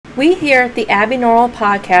We here at the Abby Normal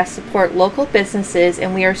Podcast support local businesses,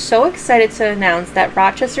 and we are so excited to announce that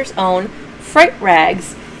Rochester's own Fright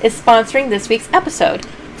Rags is sponsoring this week's episode.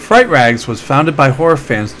 Fright Rags was founded by horror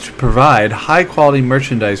fans to provide high-quality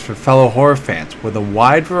merchandise for fellow horror fans with a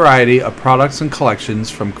wide variety of products and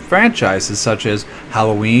collections from franchises such as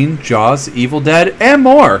Halloween, Jaws, Evil Dead, and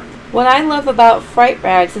more. What I love about Fright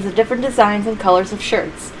Rags is the different designs and colors of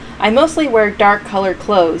shirts. I mostly wear dark colored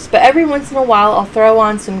clothes, but every once in a while I'll throw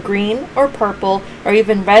on some green or purple or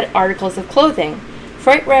even red articles of clothing.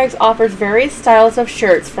 Fright Rags offers various styles of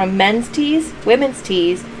shirts from men's tees, women's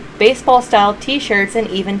tees, baseball-style t-shirts, and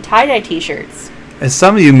even tie-dye t-shirts. As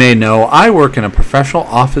some of you may know, I work in a professional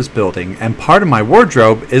office building, and part of my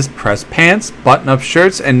wardrobe is pressed pants, button-up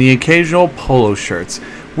shirts, and the occasional polo shirts,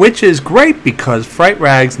 which is great because Fright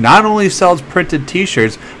Rags not only sells printed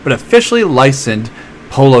t-shirts, but officially licensed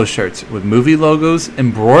polo shirts with movie logos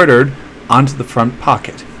embroidered onto the front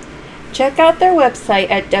pocket. Check out their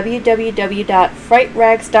website at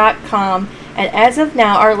www.frightrags.com, and as of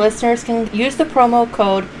now, our listeners can use the promo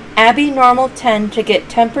code ABBYNORMAL10 to get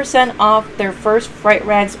 10% off their first Fright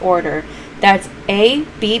Rags order. That's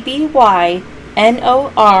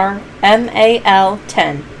ABBYNORMAL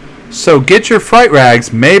 10. So get your Fright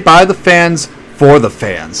Rags made by the fans for the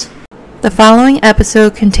fans. The following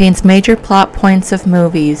episode contains major plot points of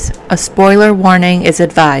movies. A spoiler warning is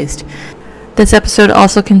advised. This episode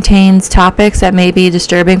also contains topics that may be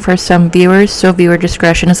disturbing for some viewers, so viewer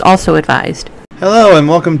discretion is also advised. Hello and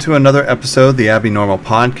welcome to another episode of the Abby Normal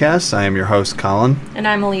Podcast. I am your host, Colin. And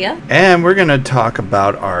I'm Aaliyah. And we're going to talk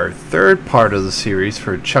about our third part of the series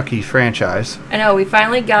for Chucky franchise. I know, we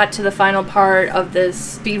finally got to the final part of this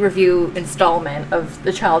speed review installment of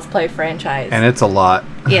the Child's Play franchise. And it's a lot.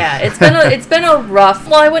 Yeah, it's been a rough,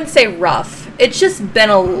 well, I wouldn't say rough. It's just been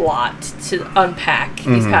a lot to unpack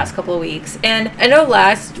these past couple of weeks. And I know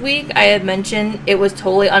last week I had mentioned it was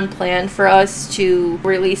totally unplanned for us to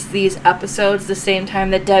release these episodes the same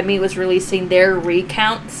time that Dead Meat was releasing their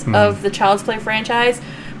recounts of the Child's Play franchise.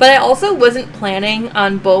 But I also wasn't planning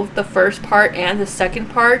on both the first part and the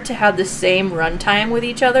second part to have the same runtime with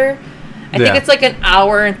each other. I think it's like an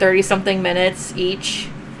hour and 30-something minutes each.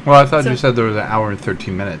 Well, I thought you said there was an hour and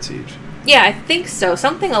 13 minutes each. Yeah, I think so.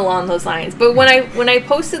 Something along those lines. But when I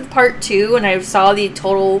posted part 2 and I saw the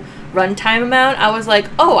total runtime amount, I was like,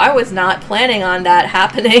 oh, I was not planning on that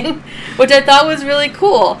happening, which I thought was really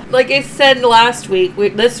cool. Like I said last week,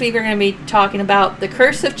 this week we're going to be talking about The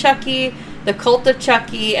Curse of Chucky, The Cult of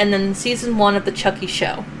Chucky, and then Season 1 of The Chucky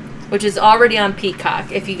Show, which is already on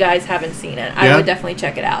Peacock. If you guys haven't seen it, I would definitely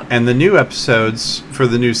check it out. And the new episodes for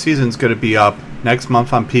the new season is going to be up next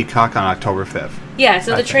month on Peacock on October 5th. Yeah,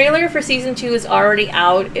 so the trailer for Season 2 is already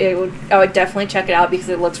out. I would definitely check it out because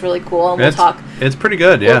it looks really cool. And it's pretty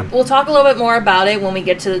good, yeah. We'll talk a little bit more about it when we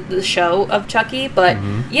get to the show of Chucky. But,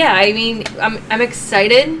 yeah, I mean, I'm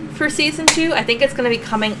excited for Season 2. I think it's going to be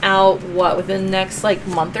coming out, within the next,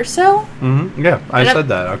 month or so? Mm-hmm. Yeah, I said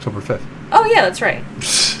that, October 5th. Oh, yeah, that's right.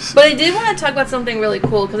 But I did want to talk about something really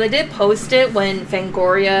cool, because I did post it when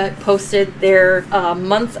Fangoria posted their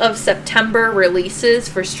month of September releases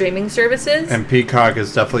for streaming services. And Peacock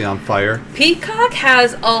is definitely on fire. Peacock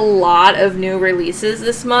has a lot of new releases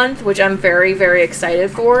this month, which I'm very, very excited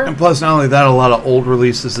for. And plus, not only that, a lot of old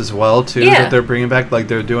releases as well, too, that they're bringing back. Like,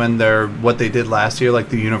 they're doing what they did last year, like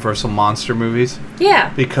the Universal Monster movies.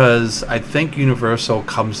 Yeah. Because I think Universal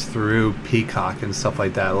comes through Peacock and stuff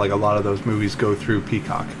like that. Like, a lot of those movies go through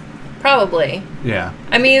Peacock. Probably. Yeah.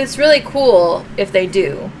 I mean, it's really cool if they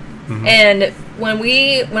do. Mm-hmm. And when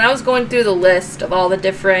I was going through the list of all the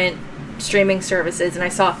different streaming services and I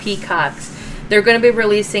saw Peacock's, they're going to be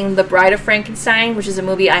releasing The Bride of Frankenstein, which is a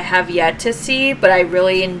movie I have yet to see, but I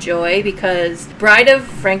really enjoy because Bride of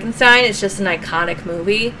Frankenstein is just an iconic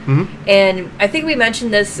movie. Mm-hmm. And I think we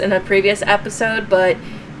mentioned this in a previous episode, but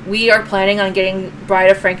we are planning on getting Bride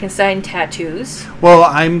of Frankenstein tattoos. Well,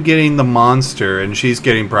 I'm getting the monster, and she's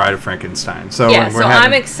getting Bride of Frankenstein. So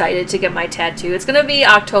I'm excited to get my tattoo. It's going to be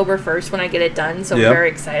October 1st when I get it done, so I'm very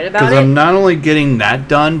excited about it. Because I'm not only getting that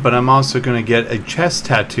done, but I'm also going to get a chest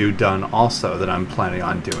tattoo done also that I'm planning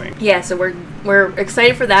on doing. Yeah, so we're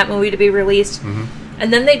excited for that movie to be released. Mm-hmm.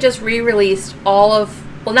 And then they just re-released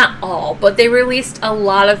well, not all, but they released a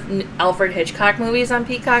lot of Alfred Hitchcock movies on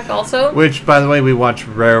Peacock also. Which, by the way, we watched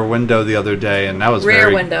Rare Window the other day, and that was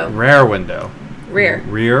Rare Window. Rare Window. Rear.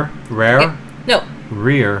 Rare? No.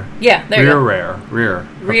 Rear. Yeah, there you go. Rear.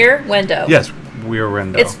 Rear Window. Yes, Rear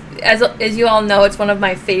Window. as you all know, it's one of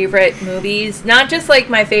my favorite movies. Not just like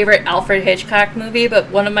my favorite Alfred Hitchcock movie, but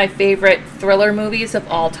one of my favorite thriller movies of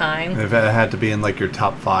all time. If it had to be in like your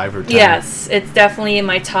top 5 or 10. Yes, it's definitely in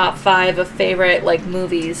my top 5 of favorite like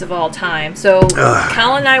movies of all time. So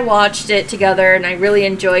Cal and I watched it together, and I really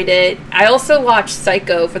enjoyed it. I also watched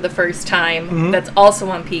Psycho for the first time. Mm-hmm. That's also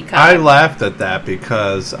on Peacock. I laughed at that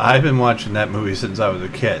because I've been watching that movie since I was a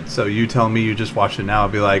kid. So you tell me you just watched it now,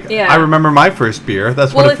 I'd be like, I remember my first beer.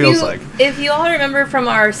 That's what it feels like. If you all remember from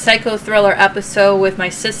our Psycho Thriller episode with my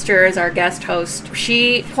sister as our guest host,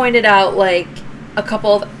 she pointed out like a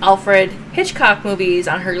couple of Alfred Hitchcock movies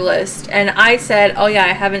on her list, and I said, oh yeah, I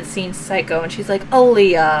haven't seen Psycho, and she's like,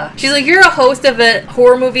 Aaliyah. She's like, you're a host of a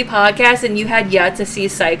horror movie podcast and you had yet to see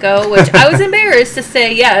Psycho, which I was embarrassed to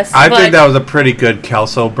say yes. I think that was a pretty good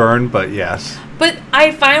Kelso burn, but yes. But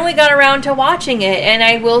I finally got around to watching it, and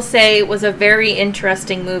I will say it was a very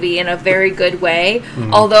interesting movie in a very good way.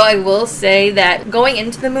 Mm-hmm. Although I will say that going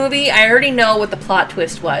into the movie, I already know what the plot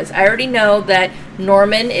twist was. I already know that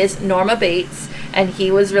Norman is Norma Bates, and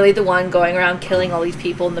he was really the one going around killing all these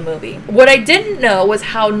people in the movie. What I didn't know was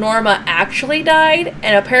how Norma actually died,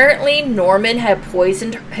 and apparently Norman had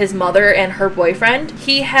poisoned his mother and her boyfriend.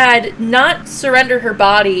 He had not surrendered her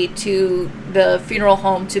body to the funeral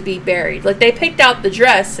home to be buried. Like, they picked out the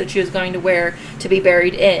dress that she was going to wear to be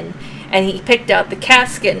buried in, and he picked out the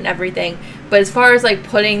casket and everything, but as far as like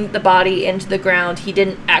putting the body into the ground, he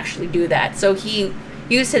didn't actually do that. So he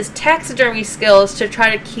used his taxidermy skills to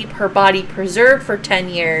try to keep her body preserved for 10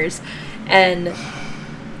 years and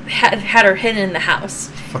had her hidden in the house.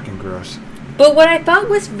 Fucking gross. But what I thought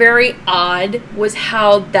was very odd was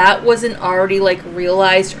how that wasn't already like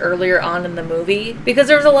realized earlier on in the movie, because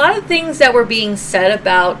there was a lot of things that were being said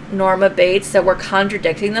about Norma Bates that were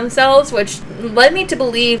contradicting themselves, which led me to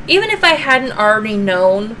believe, even if I hadn't already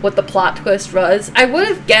known what the plot twist was, I would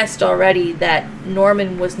have guessed already that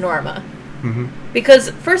Norman was Norma. Mm-hmm. Because,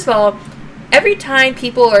 first of all, every time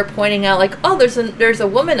people are pointing out, like, oh, there's a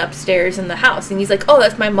woman upstairs in the house, and he's like, oh,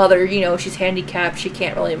 that's my mother, you know, she's handicapped, she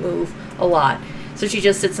can't really move a lot, so she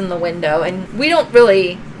just sits in the window, and we don't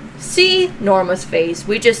really see Norma's face,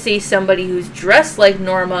 we just see somebody who's dressed like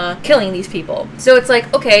Norma killing these people. So it's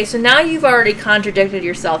like, okay, so now you've already contradicted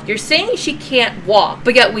yourself. You're saying she can't walk,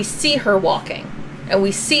 but yet we see her walking. And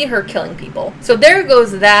we see her killing people. So there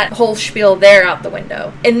goes that whole spiel there out the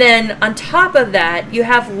window. And then on top of that, you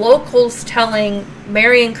have locals telling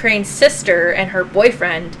Marion Crane's sister and her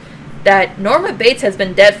boyfriend that Norma Bates has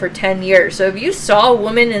been dead for 10 years. So if you saw a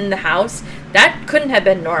woman in the house, that couldn't have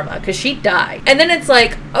been Norma, because she died. And then it's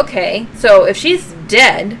like, okay, so if she's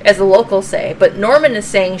dead, as the locals say, but Norman is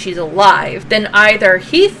saying she's alive, then either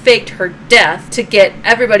he faked her death to get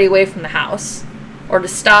everybody away from the house, or to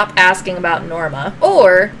stop asking about Norma,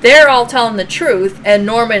 or they're all telling the truth and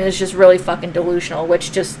Norman is just really fucking delusional,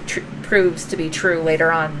 which just proves to be true later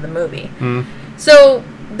on in the movie. Mm. So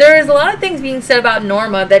there's a lot of things being said about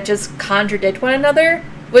Norma that just contradict one another,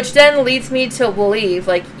 which then leads me to believe,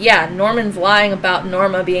 like, yeah, Norman's lying about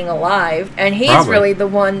Norma being alive, and he's really the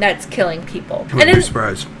one that's killing people. Wouldn't be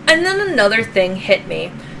surprised. And then another thing hit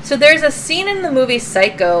me. So there's a scene in the movie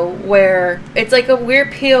Psycho where it's like a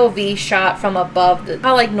weird POV shot from above.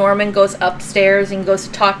 How like Norman goes upstairs and goes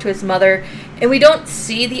to talk to his mother, and we don't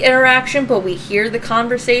see the interaction, but we hear the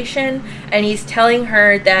conversation, and he's telling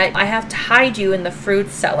her that I have to hide you in the fruit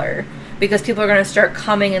cellar because people are going to start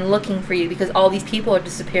coming and looking for you because all these people are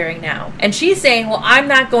disappearing now. And she's saying, well, I'm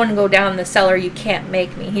not going to go down the cellar. You can't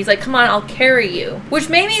make me. He's like, come on, I'll carry you. Which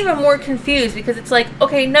made me even more confused because it's like,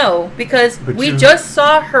 okay, no, because we just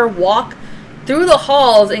saw her walk through the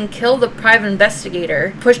halls and killed the private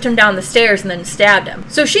investigator, pushed him down the stairs, and then stabbed him.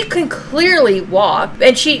 So she can clearly walk,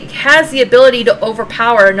 and she has the ability to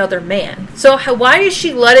overpower another man. So why is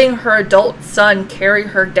she letting her adult son carry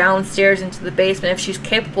her downstairs into the basement if she's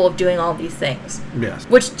capable of doing all these things? Yes.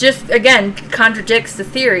 Which just, again, contradicts the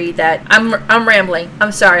theory that... I'm rambling.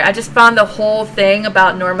 I'm sorry. I just found the whole thing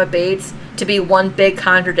about Norma Bates to be one big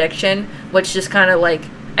contradiction, which just kind of like...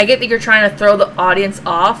 I get that you're trying to throw the audience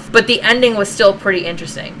off, but the ending was still pretty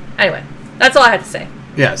interesting. Anyway, that's all I had to say.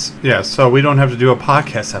 Yes. So we don't have to do a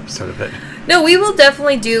podcast episode of it. No, we will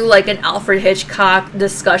definitely do like an Alfred Hitchcock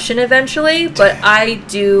discussion eventually, but I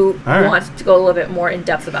do want to go a little bit more in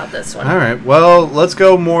depth about this one. All right. Well, let's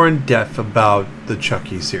go more in depth about the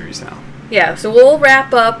Chucky series now. Yeah, so we'll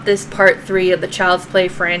wrap up this part 3 of the Child's Play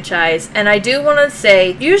franchise, and I do want to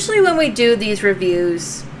say, usually when we do these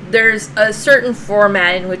reviews, there's a certain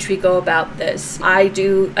format in which we go about this. I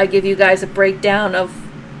give you guys a breakdown of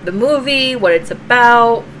the movie, what it's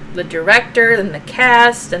about, the director, and the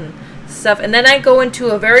cast, and stuff. And then I go into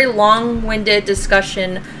a very long-winded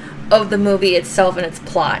discussion of the movie itself and its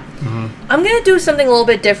plot. I'm going to do something a little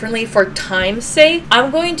bit differently for time's sake.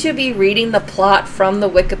 I'm going to be reading the plot from the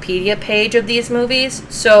Wikipedia page of these movies,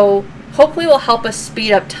 so hopefully it will help us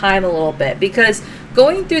speed up time a little bit, because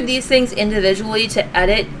going through these things individually to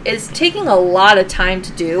edit is taking a lot of time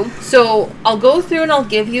to do. So I'll go through and I'll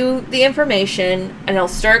give you the information and I'll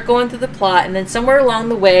start going through the plot, and then somewhere along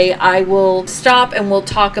the way I will stop and we'll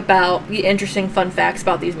talk about the interesting fun facts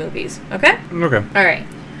about these movies. Okay? Okay. All right.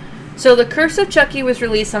 So The Curse of Chucky was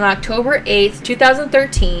released on October 8th,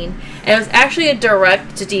 2013, and it was actually a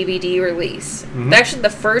direct-to-DVD release. It's actually the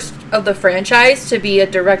first of the franchise to be a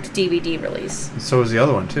direct-to-DVD release. So was the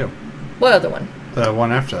other one, too. What other one? The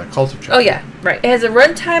one after that, Cult of Chucky. Oh, yeah, right. It has a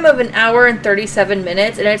runtime of 1 hour and 37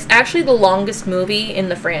 minutes, and it's actually the longest movie in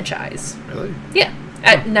the franchise. Really? Yeah.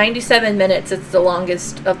 At 97 minutes, it's the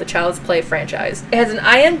longest of the Child's Play franchise. It has an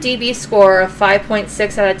IMDb score of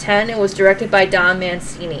 5.6 out of 10. It was directed by Don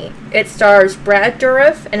Mancini. It stars Brad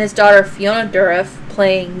Dourif and his daughter Fiona Dourif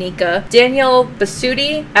playing Nika, Danielle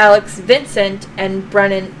Basutti, Alex Vincent, and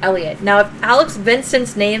Brennan Elliott. Now, if Alex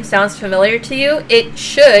Vincent's name sounds familiar to you, it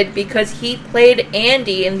should, because he played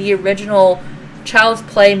Andy in the original Child's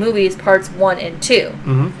Play movies, parts 1 and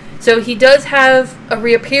 2. So he does have a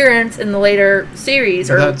reappearance in the later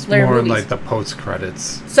series, or that's later more movies. like the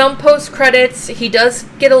post-credits. Some post-credits. He does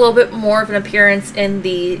get a little bit more of an appearance in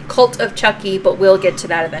the Cult of Chucky, but we'll get to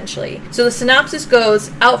that eventually. So the synopsis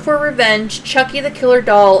goes, out for revenge, Chucky the killer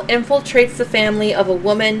doll infiltrates the family of a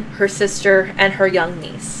woman, her sister, and her young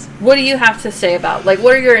niece. What do you have to say about, what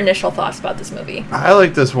are your initial thoughts about this movie? I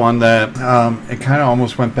like this one that it kind of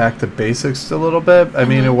almost went back to basics a little bit. I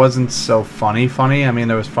mean, it wasn't so funny. I mean,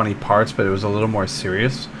 there was funny parts, but it was a little more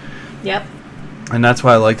serious. Yep. And that's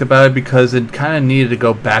what I liked about it, because it kind of needed to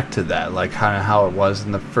go back to that, like kind of how it was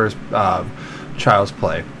in the first Child's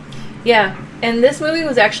Play. Yeah, and this movie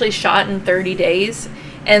was actually shot in 30 days,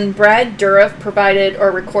 and Brad Dourif provided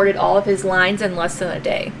or recorded all of his lines in less than a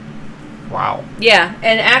day. Wow. Yeah,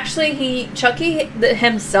 and actually Chucky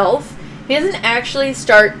himself, he doesn't actually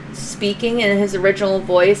start speaking in his original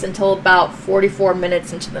voice until about 44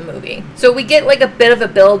 minutes into the movie. So we get a bit of a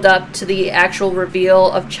build up to the actual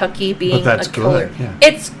reveal of Chucky being a killer. Good, yeah.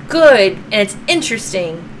 It's good and it's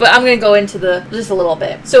interesting, but I'm going to go into just a little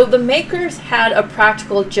bit. So the makers had a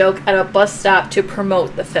practical joke at a bus stop to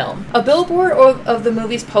promote the film. A billboard of the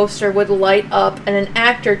movie's poster would light up, and an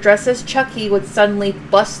actor dressed as Chucky would suddenly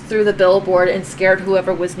bust through the billboard and scare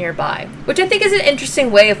whoever was nearby, which I think is an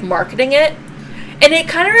interesting way of marketing it. And it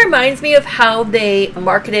kind of reminds me of how they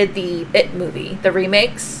marketed the It movie, the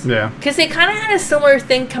remakes. Yeah. Because they kind of had a similar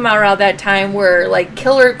thing come out around that time where,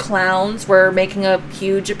 killer clowns were making a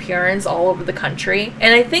huge appearance all over the country.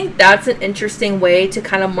 And I think that's an interesting way to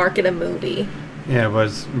kind of market a movie. Yeah, it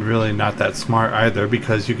was really not that smart either,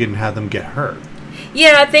 because you can have them get hurt.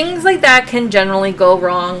 Yeah, things like that can generally go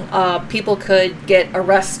wrong. People could get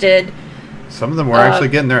arrested. Some of them were actually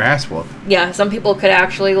getting their ass whooped. Yeah, some people could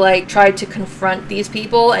actually try to confront these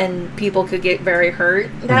people, and people could get very hurt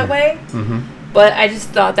that way. But I just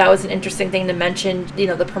thought that was an interesting thing to mention,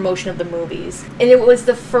 the promotion of the movies. And it was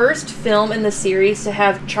the first film in the series to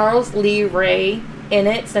have Charles Lee Ray in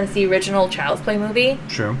it since the original Child's Play movie.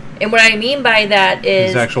 True. And what I mean by that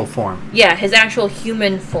is... his actual form. Yeah, his actual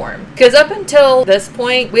human form. Because up until this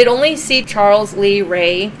point, we'd only see Charles Lee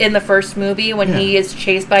Ray in the first movie when he is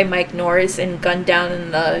chased by Mike Norris and gunned down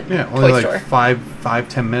in the toy store.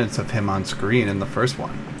 5-10 minutes of him on screen in the first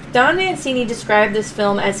one. Don Mancini described this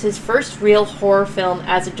film as his first real horror film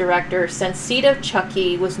as a director, since Seed of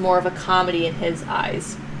Chucky was more of a comedy in his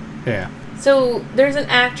eyes. Yeah. So there's an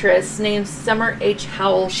actress named Summer H.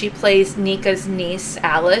 Howell. She plays Nika's niece,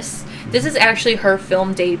 Alice. This is actually her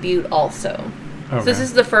film debut also. Okay. So this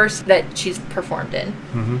is the first that she's performed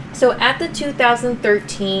in. So at the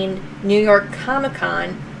 2013 New York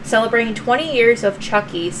Comic-Con, celebrating 20 years of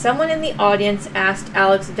Chucky, someone in the audience asked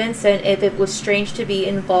Alex Vincent if it was strange to be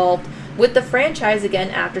involved with the franchise again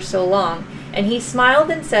after so long. And he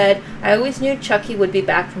smiled and said, I always knew Chucky would be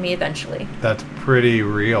back for me eventually. That's pretty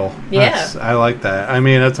real. Yeah. I like that. I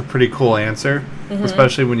mean, that's a pretty cool answer,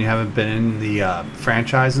 especially when you haven't been in the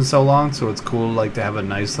franchise in so long. So it's cool to have a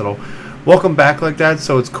nice little welcome back like that.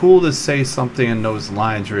 So it's cool to say something in those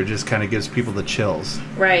lines where it just kind of gives people the chills.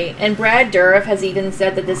 Right. And Brad Dourif has even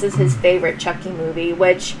said that this is his favorite Chucky movie,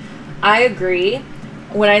 which I agree.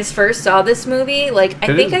 When I first saw this movie, I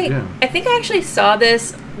think I actually saw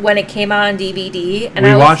this when it came out on DVD, and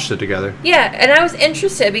we watched it together. Yeah, and I was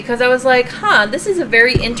interested because I was like, this is a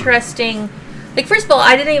very interesting Like, first of all,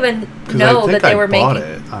 I didn't even know that they were making... I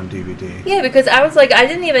it on DVD. Yeah, because I was like, I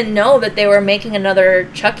didn't even know that they were making another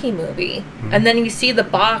Chucky movie. Mm-hmm. And then you see the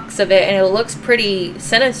box of it, and it looks pretty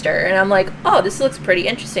sinister. And I'm like, oh, this looks pretty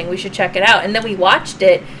interesting. We should check it out. And then we watched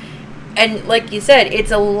it, and like you said,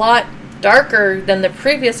 it's a lot darker than the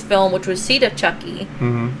previous film, which was Seed of Chucky.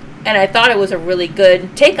 Mm-hmm. And I thought it was a really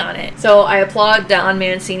good take on it. So I applaud Don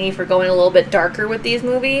Mancini for going a little bit darker with these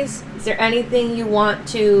movies. Is there anything you want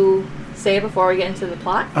to say before we get into the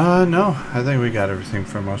plot? No. I think we got everything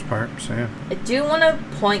for the most part. So, yeah. I do want to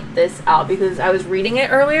point this out because I was reading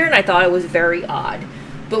it earlier and I thought it was very odd.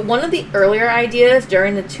 But one of the earlier ideas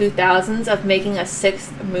during the 2000s of making a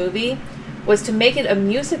sixth movie was to make it a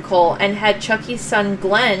musical and had Chucky's son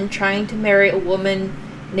Glenn trying to marry a woman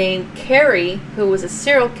named Carrie, who was a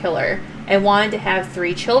serial killer and wanted to have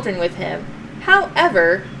 3 children with him.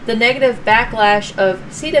 However, the negative backlash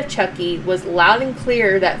of Seed of Chucky was loud and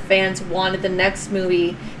clear that fans wanted the next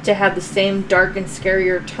movie to have the same dark and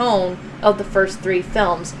scarier tone of the first 3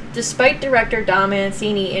 films, despite director Don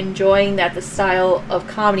Mancini enjoying the style of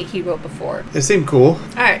comedy he wrote before. It seemed cool.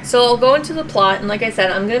 Alright, so I'll go into the plot, and like I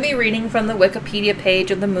said, I'm going to be reading from the Wikipedia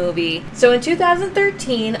page of the movie. So in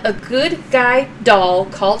 2013, a good guy doll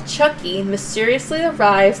called Chucky mysteriously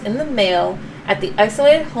arrives in the mail at the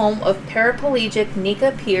isolated home of paraplegic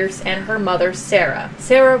Nika Pierce and her mother, Sarah.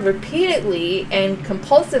 Sarah repeatedly and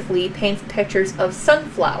compulsively paints pictures of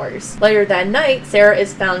sunflowers. Later that night, Sarah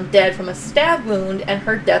is found dead from a stab wound, and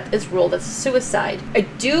her death is ruled as suicide. I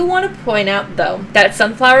do want to point out, though, that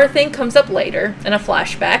sunflower thing comes up later in a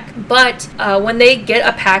flashback, but when they get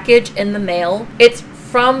a package in the mail, it's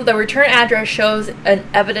from the return address shows an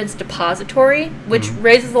evidence depository, which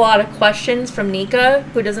raises a lot of questions from Nika,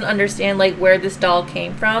 who doesn't understand like where this doll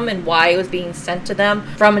came from and why it was being sent to them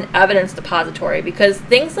from an evidence depository, because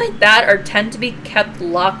things like that tend to be kept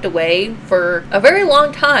locked away for a very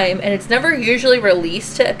long time, and it's never usually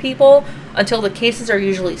released to people until the cases are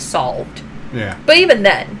usually solved. Yeah. But even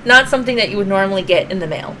then, not something that you would normally get in the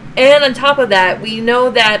mail. And on top of that, we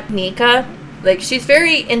know that Nika, she's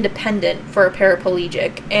very independent for a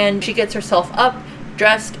paraplegic, and she gets herself up,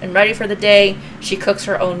 dressed, and ready for the day. She cooks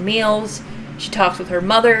her own meals. She talks with her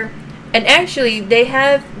mother. And actually, they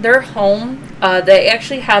have their home. They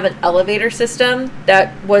actually have an elevator system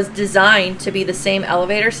that was designed to be the same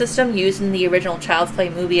elevator system used in the original Child's Play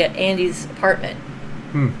movie at Andy's apartment.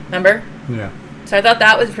 Remember? Yeah. So I thought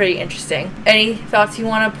that was pretty interesting. Any thoughts you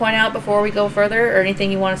want to point out before we go further, or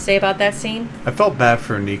anything you want to say about that scene? I felt bad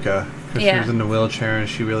for Nika. Because she was in the wheelchair and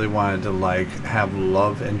she really wanted to, have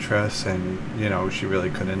love interests, and, she really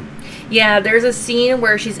couldn't. Yeah, there's a scene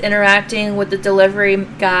where she's interacting with the delivery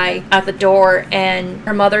guy at the door, and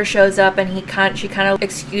her mother shows up, and she kind of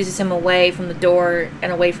excuses him away from the door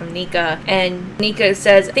and away from Nika. And Nika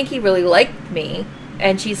says, I think he really liked me.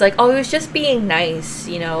 And she's like, oh, he was just being nice,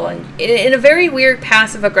 and in a very weird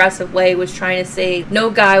passive-aggressive way was trying to say no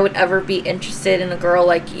guy would ever be interested in a girl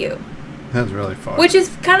like you. That's really fucked. Which is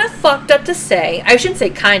kind of fucked up to say. I shouldn't say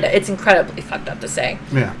kinda. It's incredibly fucked up to say.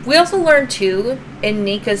 Yeah. We also learned, too, in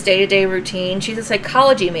Nika's day-to-day routine, she's a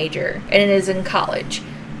psychology major and is in college.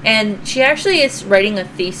 And she actually is writing a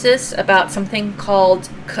thesis about something called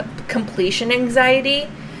completion anxiety,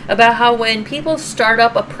 about how when people start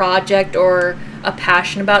up a project or a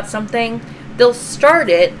passion about something, they'll start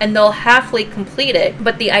it and they'll halfway complete it.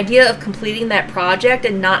 But the idea of completing that project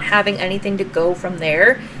and not having anything to go from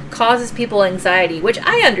there causes people anxiety, which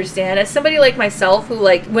I understand as somebody like myself who,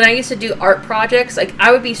 when I used to do art projects,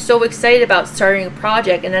 I would be so excited about starting a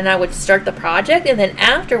project, and then I would start the project, and then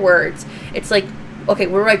afterwards it's like, okay,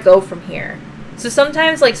 where do I go from here? So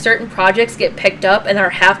sometimes certain projects get picked up and are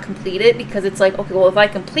half completed because it's like, okay, well, if I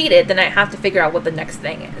complete it, then I have to figure out what the next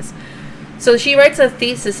thing is. So she writes a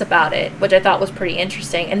thesis about it, which I thought was pretty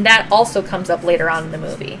interesting, and that also comes up later on in the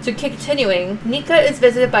movie. So continuing, Nika is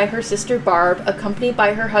visited by her sister Barb, accompanied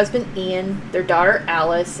by her husband Ian, their daughter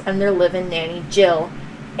Alice, and their live-in nanny Jill,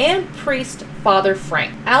 and priest Father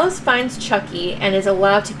Frank. Alice finds Chucky and is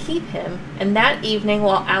allowed to keep him, and that evening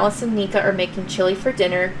while Alice and Nika are making chili for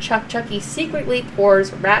dinner, Chucky secretly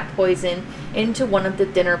pours rat poison into one of the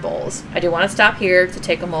dinner bowls. I do want to stop here to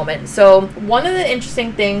take a moment. So one of the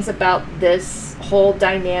interesting things about this whole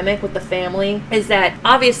dynamic with the family is that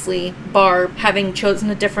obviously Barb, having chosen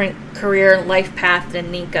a different career and life path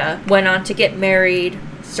than Nika, went on to get married,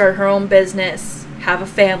 start her own business, have a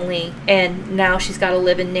family, and now she's got a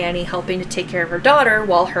live-in nanny helping to take care of her daughter,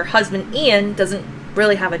 while her husband Ian doesn't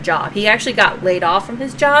really have a job. He actually got laid off from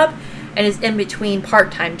his job and is in between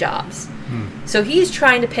part-time jobs. So he's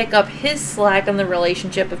trying to pick up his slack on the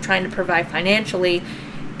relationship of trying to provide financially,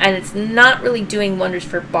 and it's not really doing wonders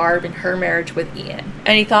for Barb and her marriage with Ian.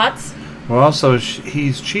 Any thoughts? Well, also,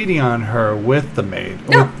 he's cheating on her with the maid.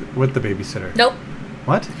 No. With the babysitter. Nope.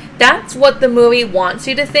 What? That's what the movie wants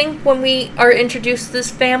you to think when we are introduced to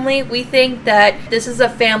this family. We think that this is a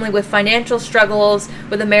family with financial struggles,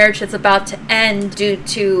 with a marriage that's about to end due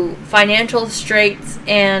to financial straits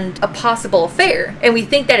and a possible affair. And we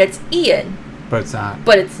think that it's Ian. But it's not.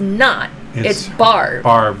 But it's not. It's Barb.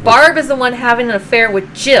 Barb is the one having an affair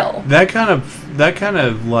with Jill. That kind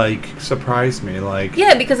of like surprised me. Like,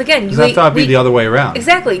 yeah, because again, I thought it'd be the other way around.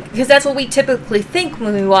 Exactly, because that's what we typically think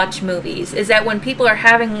when we watch movies. Is that when people are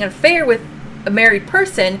having an affair with a married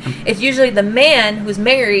person, it's usually the man who's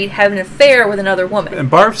married having an affair with another woman. And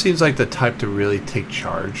Barb seems like the type to really take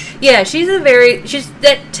charge. Yeah, she's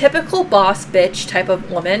that typical boss bitch type of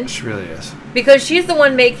woman. She really is. Because she's the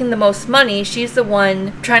one making the most money. She's the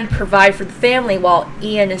one trying to provide for the family while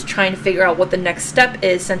Ian is trying to figure out what the next step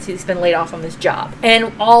is since he's been laid off from his job.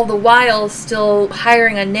 And all the while still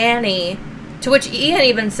hiring a nanny, to which Ian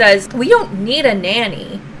even says, we don't need a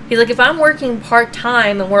nanny. He's like, if I'm working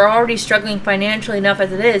part-time and we're already struggling financially enough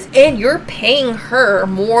as it is, and you're paying her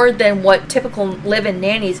more than what typical live-in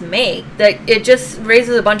nannies make, that it just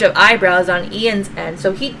raises a bunch of eyebrows on Ian's end.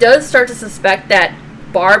 So he does start to suspect that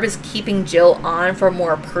Barb is keeping Jill on for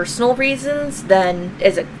more personal reasons than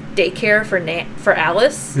as a daycare for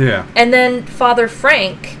Alice. Yeah. And then Father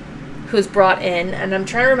Frank, who's brought in, and I'm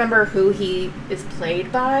trying to remember who he is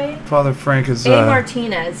played by. Father Frank is... A.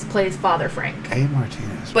 Martinez plays Father Frank. A. Martinez.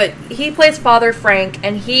 But he plays Father Frank,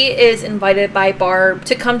 and he is invited by Barb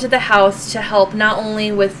to come to the house to help not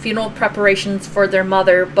only with funeral preparations for their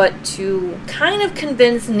mother, but to kind of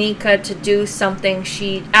convince Nika to do something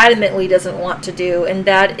she adamantly doesn't want to do, and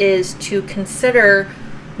that is to consider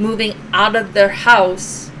moving out of their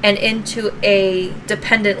house and into a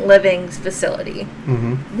dependent living facility.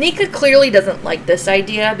 Mm-hmm. Nika clearly doesn't like this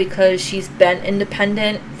idea because she's been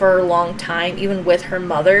independent for a long time, even with her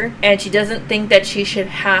mother, and she doesn't think that she should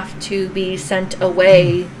have to be sent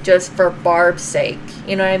away just for Barb's sake.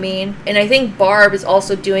 You know what I mean? And I think Barb is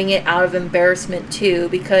also doing it out of embarrassment too,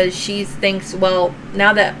 because she thinks, well,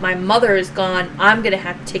 now that my mother is gone, I'm going to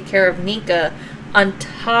have to take care of Nika on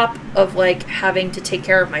top of like having to take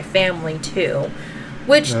care of my family too.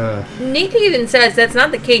 Which Nika even says that's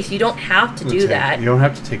not the case. You don't have to do that. You don't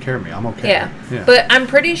have to take care of me. I'm okay. Yeah. But I'm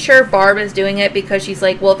pretty sure Barb is doing it because she's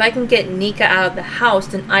like, well, if I can get Nika out of the house,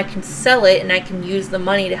 then I can sell it and I can use the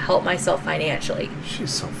money to help myself financially.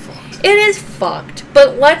 She's so fucked. It is fucked.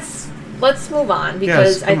 But let's move on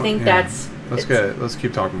because I think that's... Let's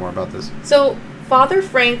keep talking more about this. So Father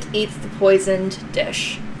Frank eats the poisoned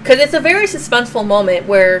dish. Because it's a very suspenseful moment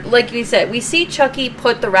where, like you said, we see Chucky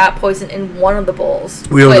put the rat poison in one of the bowls.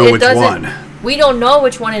 We don't know which one. We don't know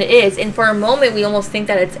which one it is. And for a moment, we almost think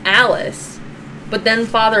that it's Alice. But then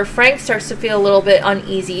Father Frank starts to feel a little bit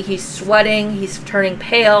uneasy. He's sweating. He's turning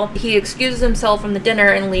pale. He excuses himself from the dinner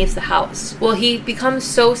and leaves the house. Well, he becomes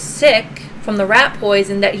so sick from the rat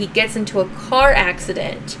poison that he gets into a car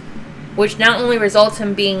accident, which not only results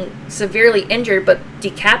in being severely injured, but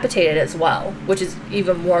decapitated as well, which is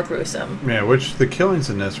even more gruesome. Yeah, which the killings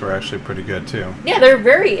in this were actually pretty good, too. Yeah, they're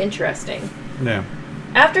very interesting. Yeah.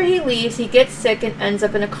 After he leaves, he gets sick and ends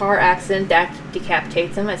up in a car accident that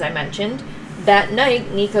decapitates him, as I mentioned. That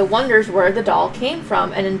night, Nika wonders where the doll came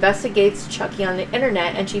from and investigates Chucky on the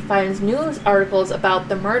internet, and she finds news articles about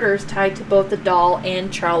the murders tied to both the doll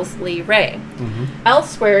and Charles Lee Ray. Mm-hmm.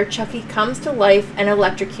 Elsewhere, Chucky comes to life and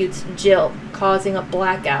electrocutes Jill, causing a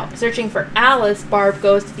blackout. Searching for Alice, Barb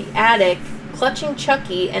goes to the attic, clutching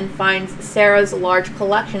Chucky, and finds Sarah's large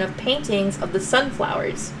collection of paintings of the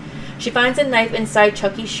sunflowers. She finds a knife inside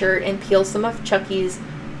Chucky's shirt and peels some of Chucky's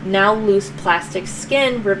now loose plastic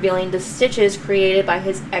skin, revealing the stitches created by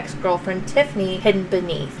his ex-girlfriend Tiffany hidden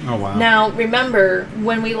beneath. Oh, wow. Now, remember,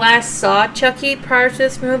 when we last saw Chucky prior to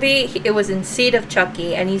this movie, it was in Seed of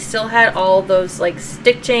Chucky, and he still had all those, like,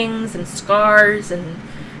 stitchings and scars and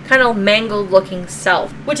kind of mangled looking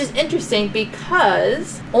self, which is interesting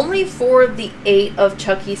because only 4 of the 8 of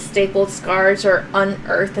Chucky's stapled scars are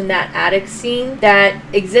unearthed in that attic scene that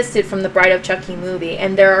existed from the Bride of Chucky movie,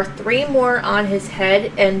 and there are 3 more on his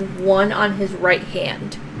head and 1 on his right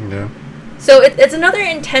hand. Yeah. So it's another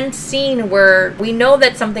intense scene where we know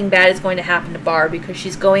that something bad is going to happen to Barb because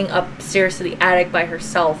she's going upstairs to the attic by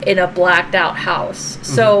herself in a blacked out house. Mm-hmm.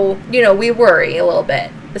 So, we worry a little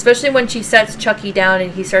bit. Especially when she sets Chucky down and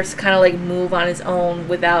he starts to kind of like move on his own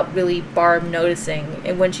without really Barb noticing.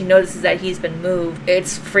 And when she notices that he's been moved,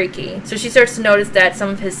 it's freaky. So she starts to notice that some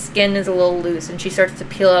of his skin is a little loose and she starts to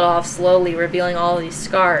peel it off slowly, revealing all of these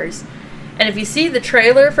scars. And if you see the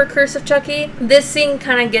trailer for Curse of Chucky, this scene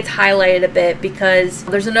kind of gets highlighted a bit because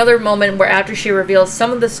there's another moment where after she reveals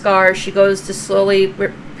some of the scars, she goes to slowly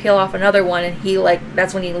peel off another one, and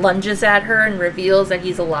that's when he lunges at her and reveals that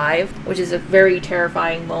he's alive, which is a very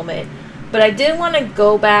terrifying moment. But I did want to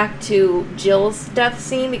go back to Jill's death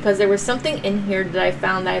scene because there was something in here that I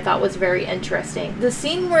found that I thought was very interesting. The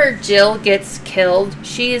scene where Jill gets killed,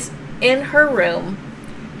 she's in her room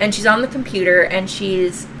and she's on the computer and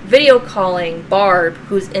she's video calling Barb,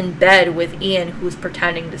 who's in bed with Ian, who's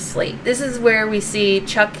pretending to sleep. This is where we see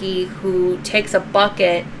Chucky, who takes a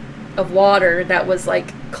bucket of water that was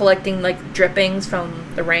like collecting like drippings from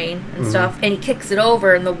the rain and stuff, and he kicks it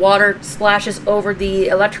over and the water splashes over the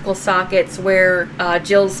electrical sockets where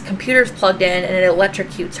Jill's computer's plugged in, and it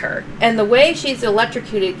electrocutes her. And the way she's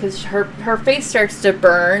electrocuted, because her face starts to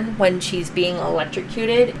burn when she's being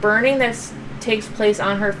electrocuted, burning that's takes place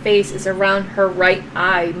on her face is around her right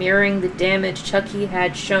eye, mirroring the damage Chucky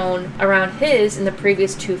had shown around his in the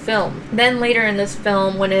previous 2 films. Then later in this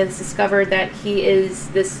film, when it is discovered that he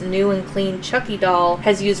is this new and clean Chucky doll,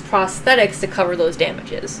 has used prosthetics to cover those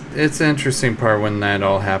damages. It's an interesting part when that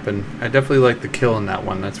all happened. I definitely like the kill in that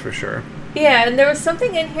one, that's for sure. Yeah, and there was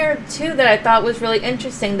something in here too that I thought was really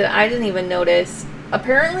interesting that I didn't even notice.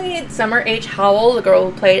 Apparently, Summer H. Howell, the girl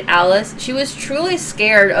who played Alice, she was truly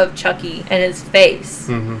scared of Chucky and his face.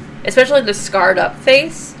 Especially the scarred up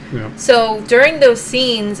face. Yeah. So during those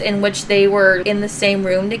scenes in which they were in the same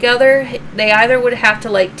room together, they either would have to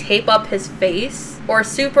like tape up his face or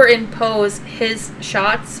superimpose his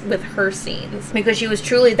shots with her scenes, because she was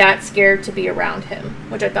truly that scared to be around him,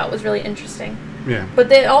 which I thought was really interesting. Yeah. But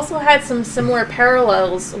they also had some similar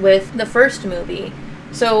parallels with the first movie.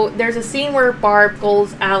 So there's a scene where Barb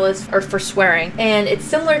scolds Alice for swearing, and it's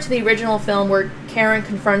similar to the original film where Karen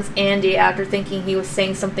confronts Andy after thinking he was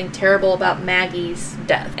saying something terrible about Maggie's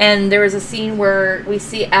death. And there was a scene where we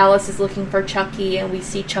see Alice is looking for Chucky, and we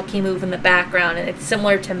see Chucky move in the background, and it's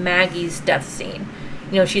similar to Maggie's death scene.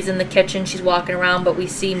 You know, she's in the kitchen, she's walking around, but we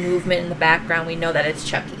see movement in the background. We know that it's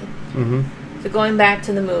Chucky. So going back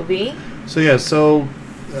to the movie.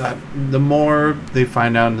 The more they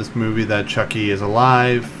find out in this movie that Chucky is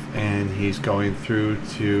alive and he's going through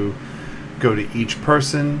to go to each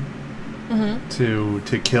person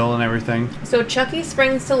to kill and everything. So Chucky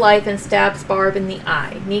springs to life and stabs Barb in the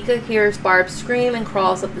eye. Nika hears Barb scream and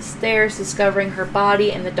crawls up the stairs, discovering her body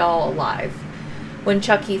and the doll alive. When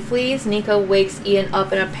Chucky flees, Nika wakes Ian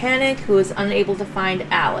up in a panic, who is unable to find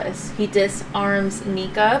Alice. He disarms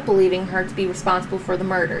Nika, believing her to be responsible for the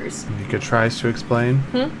murders. Nika tries to explain.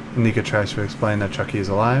 Nika tries to explain that Chucky is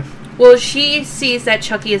alive. Well, she sees that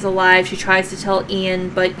Chucky is alive. She tries to tell Ian,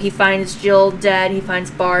 but he finds Jill dead. He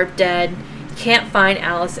finds Barb dead. He can't find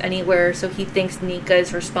Alice anywhere, so he thinks Nika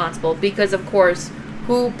is responsible. Because, of course,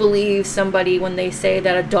 who believes somebody when they say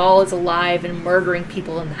that a doll is alive and murdering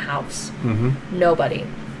people in the house? Nobody.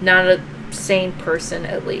 Not a sane person,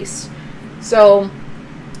 at least. So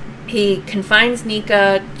he confines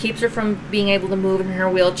Nika, keeps her from being able to move in her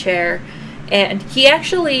wheelchair, and he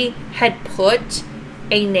actually had put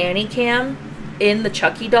a nanny cam in the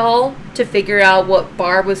Chucky doll to figure out what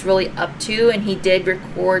Barb was really up to, and he did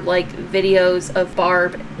record like videos of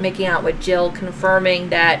Barb making out with Jill, confirming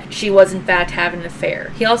that she was in fact having an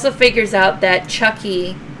affair. He also figures out that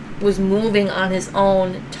Chucky was moving on his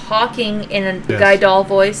own, talking in a guy doll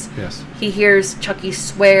voice. He hears Chucky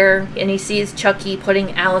swear, and he sees Chucky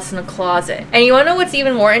putting Alice in a closet. And you want to know what's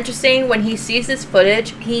even more interesting? When he sees this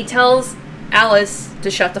footage, he tells Alice to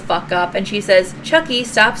shut the fuck up, and she says, "Chucky,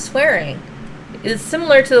 stop swearing." It's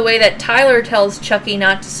similar to the way that Tyler tells Chucky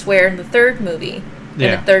not to swear in the third movie, in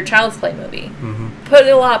the third Child's Play movie. Put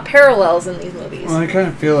a lot of parallels in these movies. Well, I kind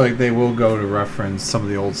of feel like they will go to reference some of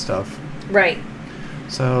the old stuff. Right.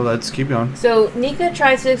 So let's keep going. So Nika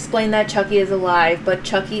tries to explain that Chucky is alive, but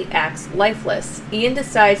Chucky acts lifeless. Ian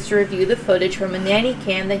decides to review the footage from a nanny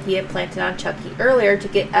cam that he had planted on Chucky earlier to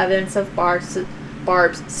get evidence of Barb's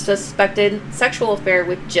suspected sexual affair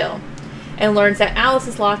with Jill, and learns that Alice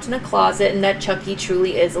is locked in a closet and that Chucky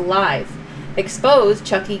truly is alive. Exposed,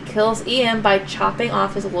 Chucky kills Ian by chopping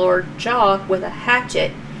off his lower jaw with a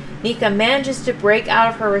hatchet. Nika manages to break out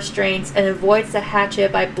of her restraints and avoids the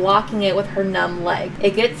hatchet by blocking it with her numb leg.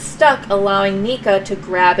 It gets stuck, allowing Nika to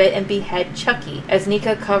grab it and behead Chucky. As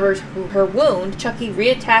Nika covers her wound, Chucky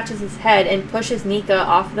reattaches his head and pushes Nika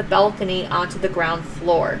off the balcony onto the ground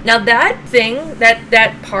floor. Now that thing,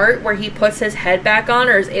 that part where he puts his head back on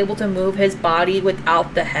or is able to move his body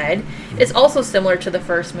without the head, is also similar to the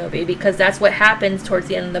first movie, because that's what happens towards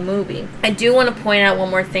the end of the movie. I do want to point out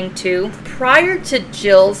one more thing too. Prior to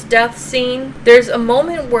Jill's death scene, there's a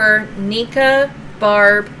moment where Nika,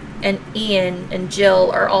 Barb, and Ian and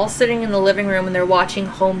Jill are all sitting in the living room and they're watching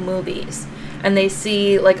home movies. And they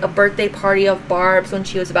see like a birthday party of Barb's when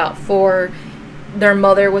she was about 4. Their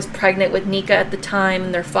mother was pregnant with Nika at the time,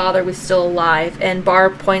 and their father was still alive. And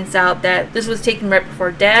Barb points out that this was taken right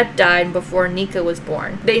before Dad died and before Nika was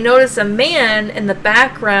born. They notice a man in the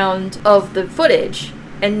background of the footage,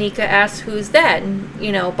 and Nika asks, "Who's that?" And,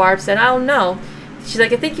 Barb said, "I don't know." She's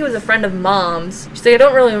like, "I think he was a friend of Mom's." She's like, "I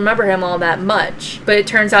don't really remember him all that much." But it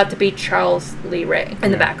turns out to be Charles Lee Ray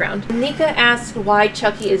in the background. Nika asks why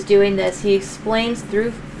Chucky is doing this. He explains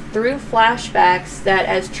through flashbacks that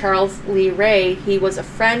as Charles Lee Ray, he was a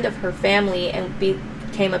friend of her family and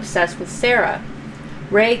became obsessed with Sarah.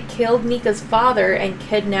 Ray killed Nika's father and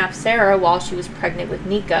kidnapped Sarah while she was pregnant with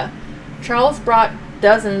Nika. Charles brought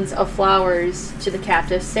dozens of flowers to the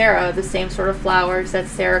captive Sarah, the same sort of flowers that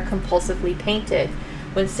Sarah compulsively painted.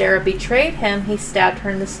 When Sarah betrayed him, he stabbed her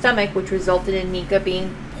in the stomach, which resulted in Nika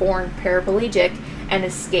being born paraplegic and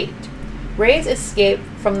escaped. Ray's escape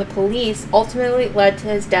from the police ultimately led to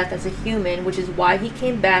his death as a human, which is why he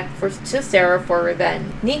came back to Sarah for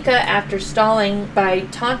revenge. Nika, after stalling by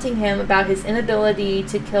taunting him about his inability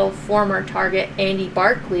to kill former target Andy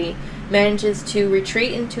Barclay, manages to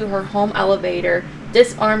retreat into her home elevator,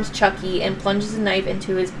 disarms Chucky, and plunges a knife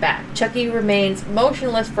into his back. Chucky remains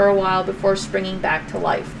motionless for a while before springing back to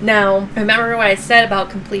life. Now, remember what I said about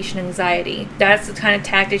completion anxiety. That's the kind of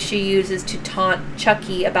tactic she uses to taunt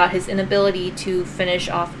Chucky about his inability to finish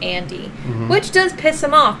off Andy. Which does piss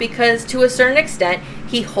him off because, to a certain extent,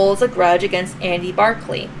 he holds a grudge against Andy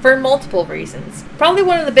Barclay for multiple reasons. Probably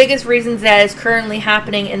one of the biggest reasons that is currently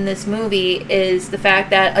happening in this movie is the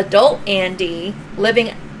fact that adult Andy,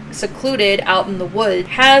 living secluded out in the woods,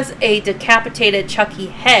 has a decapitated Chucky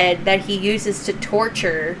head that he uses to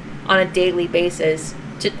torture on a daily basis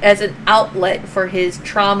as an outlet for his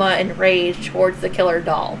trauma and rage towards the killer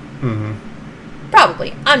doll.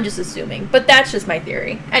 Probably. I'm just assuming. But that's just my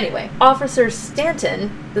theory. Anyway, Officer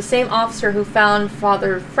Stanton, the same officer who found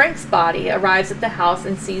Father Frank's body, arrives at the house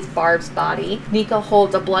and sees Barb's body. Nika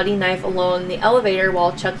holds a bloody knife alone in the elevator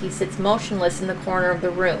while Chucky sits motionless in the corner of the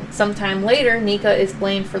room. Sometime later, Nika is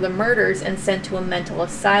blamed for the murders and sent to a mental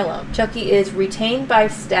asylum. Chucky is retained by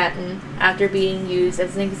Stanton after being used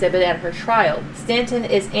as an exhibit at her trial. Stanton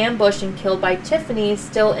is ambushed and killed by Tiffany,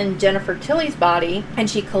 still in Jennifer Tilly's body, and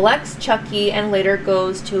she collects Chucky and later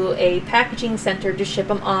goes to a packaging center to ship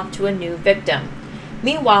him off to a new victim.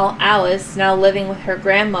 Meanwhile, Alice, now living with her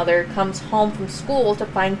grandmother, comes home from school to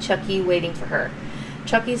find Chucky waiting for her.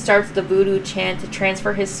 Chucky starts the voodoo chant to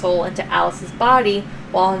transfer his soul into Alice's body,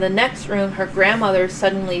 while in the next room, her grandmother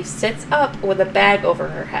suddenly sits up with a bag over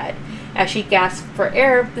her head. As she gasps for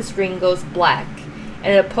air, the screen goes black.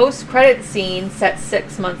 In a post-credit scene set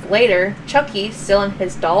 6 months later, Chucky, still in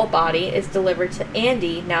his doll body, is delivered to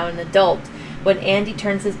Andy, now an adult. When Andy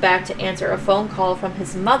turns his back to answer a phone call from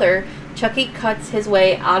his mother, Chucky cuts his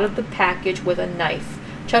way out of the package with a knife.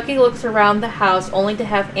 Chucky looks around the house only to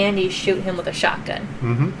have Andy shoot him with a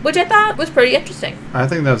shotgun. Which I thought was pretty interesting. I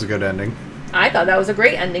think that was a good ending. I thought that was a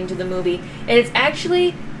great ending to the movie. And it's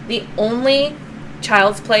actually the only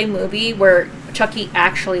Child's Play movie where Chucky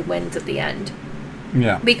actually wins at the end.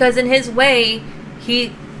 Yeah. Because in his way,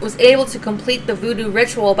 he was able to complete the voodoo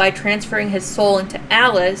ritual by transferring his soul into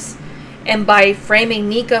Alice, and by framing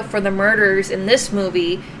Nika for the murders in this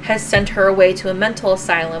movie, has sent her away to a mental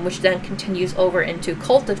asylum, which then continues over into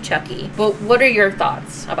Cult of Chucky. But what are your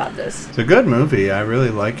thoughts about this? It's a good movie. I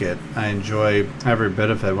really like it. I enjoy every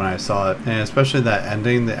bit of it when I saw it. And especially that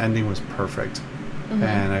ending. The ending was perfect.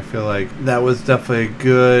 And I feel like that was definitely a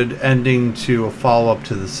good ending to a follow-up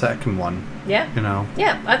to the second one. Yeah. You know?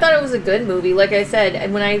 Yeah, I thought it was a good movie. Like I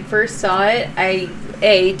said, when I first saw it, I,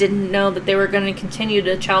 A, didn't know that they were going to continue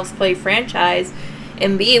the Child's Play franchise,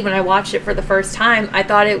 and B, when I watched it for the first time, I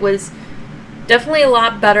thought it was definitely a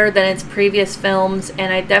lot better than its previous films,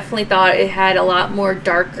 and I definitely thought it had a lot more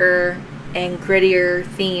darker and grittier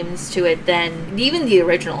themes to it than even the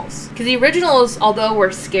originals. Because the originals, although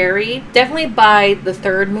were scary, definitely by the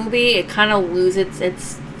third movie, it kind of loses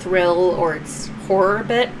its thrill or its horror a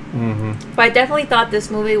bit. But I definitely thought this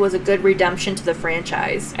movie was a good redemption to the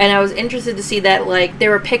franchise. And I was interested to see that, like, they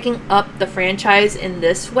were picking up the franchise in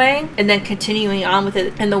this way and then continuing on with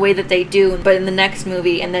it in the way that they do, but in the next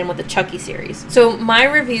movie and then with the Chucky series. So my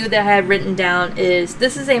review that I had written down is,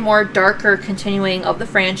 this is a more darker continuing of the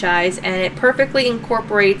franchise, and it perfectly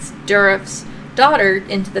incorporates Dourif's daughter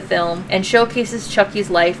into the film and showcases Chucky's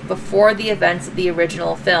life before the events of the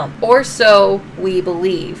original film. Or so we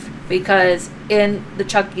believe. Because in the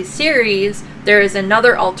Chucky series, there is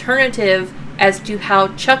another alternative as to how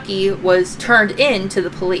Chucky was turned into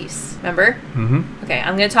the police. Remember? Mm-hmm. Okay,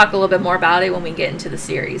 I'm going to talk a little bit more about it when we get into the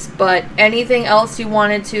series. But anything else you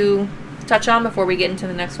wanted to touch on before we get into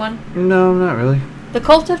the next one? No, not really. The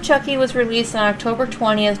Cult of Chucky was released on October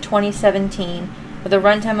 20th, 2017, with a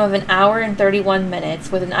runtime of an hour and 31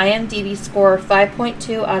 minutes, with an IMDb score of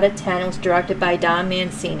 5.2 out of 10. It was directed by Don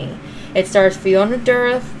Mancini. It stars Fiona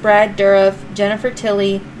Dourif, Brad Dourif, Jennifer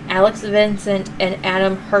Tilly, Alex Vincent, and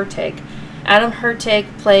Adam Hertig. Adam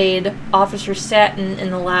Hertig played Officer Satin in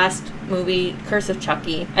the last movie, Curse of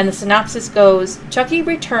Chucky. And the synopsis goes, Chucky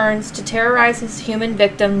returns to terrorize his human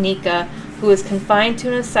victim, Nika, who is confined to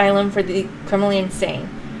an asylum for the criminally insane.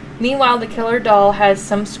 Meanwhile, the killer doll has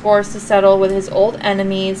some scores to settle with his old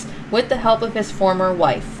enemies with the help of his former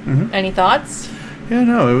wife. Mm-hmm. Any thoughts?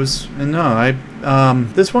 Yeah,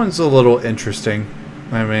 this one's a little interesting.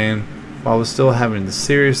 I mean, while we're still having the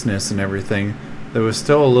seriousness and everything, there was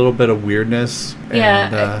still a little bit of weirdness.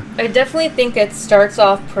 Yeah, I definitely think it starts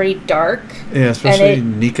off pretty dark. Yeah, especially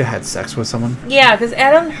Nika had sex with someone. Yeah, because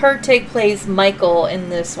Adam Hertig plays Michael in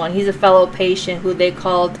this one. He's a fellow patient who they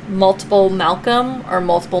called Multiple Malcolm or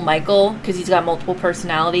Multiple Michael because he's got multiple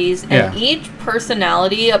personalities. And each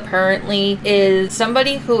personality apparently is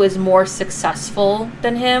somebody who is more successful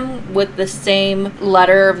than him with the same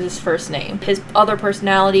letter of his first name. His other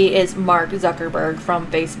personality is Mark Zuckerberg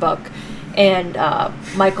from Facebook. And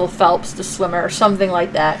Michael Phelps, the swimmer, or something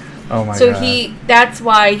like that. Oh my god. So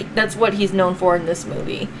that's what he's known for in this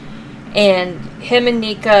movie. And him and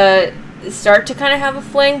Nika start to kind of have a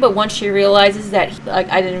fling, but once she realizes that,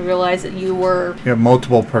 I didn't realize that you have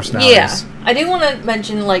multiple personalities. Yeah. I do want to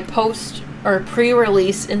mention, post or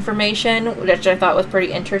pre-release information, which I thought was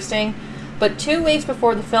pretty interesting. But 2 weeks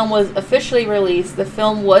before the film was officially released, the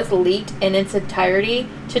film was leaked in its entirety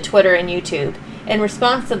to Twitter and YouTube. In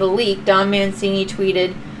response to the leak, Don Mancini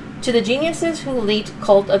tweeted, "To the geniuses who leaked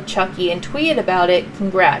Cult of Chucky and tweeted about it,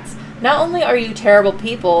 congrats. Not only are you terrible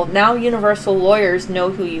people, now Universal lawyers know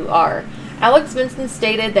who you are." Alex Vincent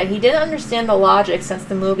stated that he didn't understand the logic since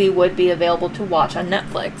the movie would be available to watch on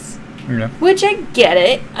Netflix. Yeah. Which I get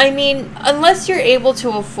it. I mean, unless you're able to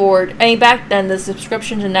afford... back then, the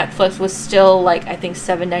subscription to Netflix was still, I think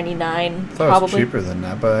 $7.99. I thought it was cheaper than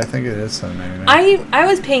that, but I think it is $7.99. I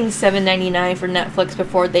was paying $7.99 for Netflix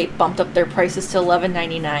before they bumped up their prices to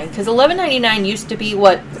 $11.99. Because $11.99 used to be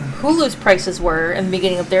what Hulu's prices were in the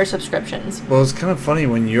beginning of their subscriptions. Well, it's kind of funny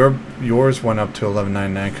when yours went up to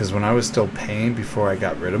 $11.99, because when I was still paying before I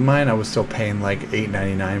got rid of mine, I was still paying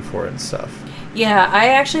 $8.99 for it and stuff. Yeah, I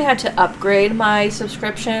actually had to upgrade my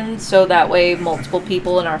subscription so that way multiple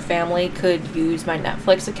people in our family could use my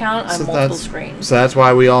Netflix account on multiple screens. So that's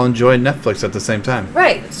why we all enjoy Netflix at the same time.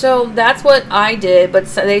 Right. So that's what I did, but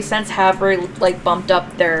they since have bumped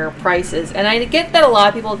up their prices. And I get that a lot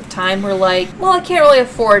of people at the time were like, well, I can't really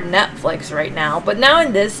afford Netflix right now. But now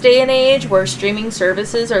in this day and age where streaming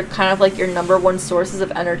services are kind of your number one sources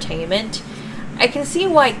of entertainment, I can see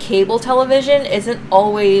why cable television isn't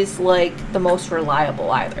always the most reliable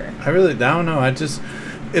either. I don't know.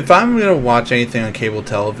 If I'm gonna watch anything on cable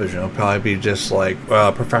television, it'll probably be just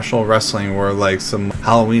professional wrestling, where some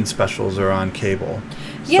Halloween specials are on cable.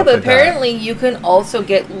 Yeah, but apparently you can also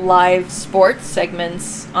get live sports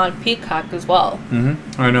segments on Peacock as well.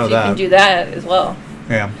 Mm-hmm. I know that. You can do that as well.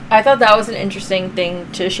 Yeah. I thought that was an interesting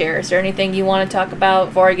thing to share. Is there anything you want to talk about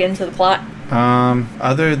before I get into the plot?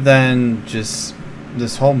 Other than just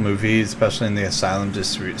this whole movie, especially in the asylum,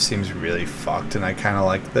 just seems really fucked, and I kind of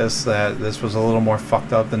like that this was a little more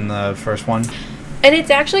fucked up than the first one. And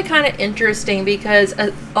it's actually kind of interesting because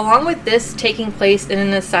along with this taking place in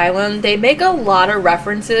an asylum, they make a lot of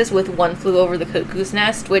references with One Flew Over the Cuckoo's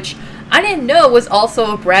Nest, which I didn't know was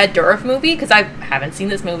also a Brad Dourif movie because I haven't seen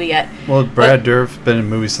this movie yet. Well, Brad Dourif's been in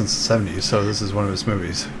movies since the 70s, so this is one of his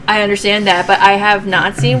movies. I understand that, but I have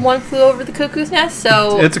not seen One Flew Over the Cuckoo's Nest,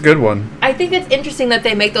 so... It's a good one. I think it's interesting that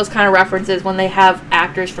they make those kind of references when they have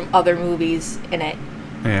actors from other movies in it.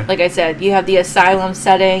 Yeah. Like I said, you have the asylum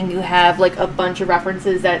setting, you have a bunch of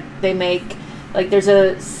references that they make. There's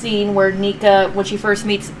a scene where Nika, when she first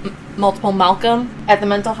meets Multiple Malcolm at the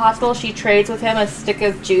mental hospital, she trades with him a stick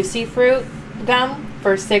of juicy fruit gum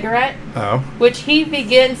for a cigarette. Oh. Which he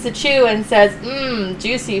begins to chew and says,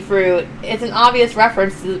 juicy fruit. It's an obvious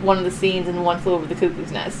reference to one of the scenes in One Flew Over the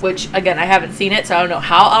Cuckoo's Nest. Which, again, I haven't seen it, so I don't know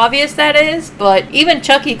how obvious that is. But even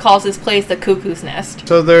Chucky calls this place the Cuckoo's Nest.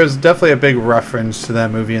 So there's definitely a big reference to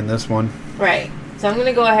that movie in this one. Right. So I'm going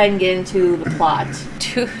to go ahead and get into the plot.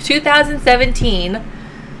 2017,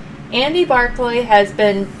 Andy Barclay has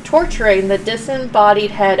been torturing the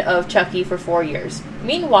disembodied head of Chucky for 4 years.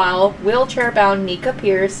 Meanwhile, wheelchair-bound Nika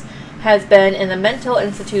Pierce has been in a mental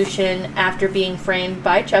institution after being framed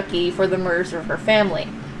by Chucky for the murders of her family.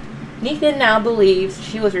 Nika now believes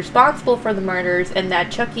she was responsible for the murders and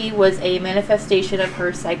that Chucky was a manifestation of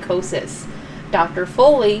her psychosis. Dr.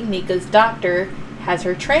 Foley, Nika's doctor, has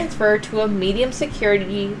her transferred to a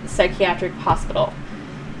medium-security psychiatric hospital.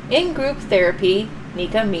 In group therapy,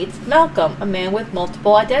 Nika meets Malcolm, a man with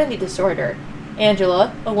multiple identity disorder,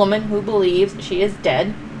 Angela, a woman who believes she is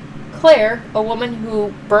dead, Claire, a woman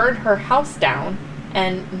who burned her house down,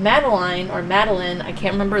 and Madeline, I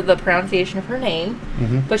can't remember the pronunciation of her name,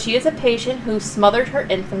 but she is a patient who smothered her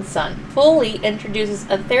infant son. Foley introduces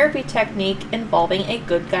a therapy technique involving a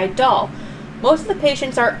good guy doll. Most of the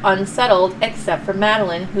patients are unsettled except for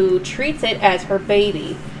Madeline, who treats it as her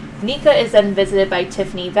baby. Nika is then visited by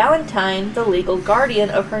Tiffany Valentine, the legal guardian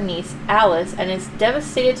of her niece Alice, and is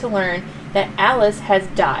devastated to learn that Alice has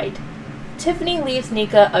died. Tiffany leaves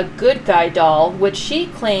Nika a good guy doll, which she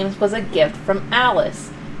claims was a gift from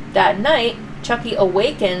Alice. That night, Chucky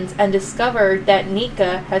awakens and discovers that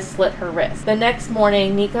Nika has slit her wrist. The next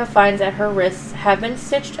morning, Nika finds that her wrists have been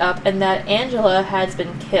stitched up and that Angela has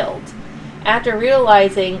been killed. After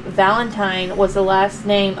realizing Valentine was the last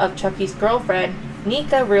name of Chucky's girlfriend,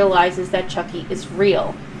 Nika realizes that Chucky is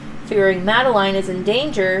real. Fearing Madeline is in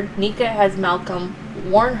danger, Nika has Malcolm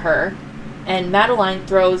warn her, and Madeline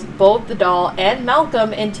throws both the doll and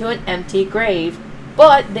Malcolm into an empty grave,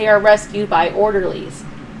 but they are rescued by orderlies.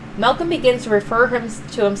 Malcolm begins to refer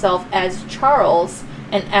to himself as Charles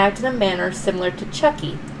and act in a manner similar to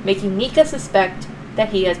Chucky, making Nika suspect that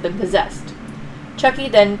he has been possessed. Chucky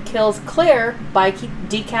then kills Claire by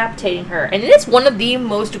decapitating her, and it is one of the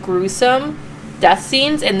most gruesome death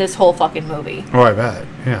scenes in this whole fucking movie. Oh, I bet.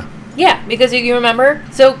 Yeah. Yeah, because you remember?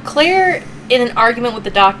 So Claire, in an argument with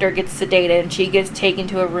the doctor, gets sedated and she gets taken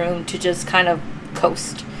to a room to just kind of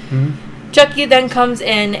coast. Chucky then comes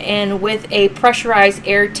in and with a pressurized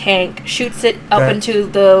air tank shoots it up into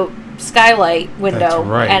the skylight window,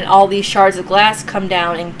 and all these shards of glass come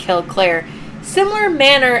down and kill Claire. Similar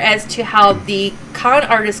manner as to how the con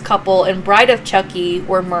artist couple in Bride of Chucky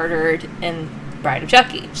were murdered in Bride of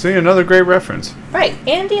Chucky. See, another great reference. Right.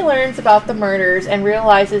 Andy learns about the murders and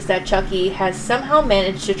realizes that Chucky has somehow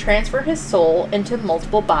managed to transfer his soul into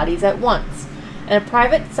multiple bodies at once. In a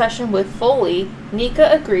private session with Foley,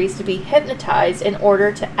 Nika agrees to be hypnotized in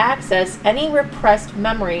order to access any repressed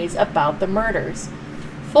memories about the murders.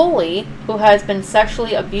 Foley, who has been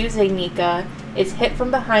sexually abusing Nika, is hit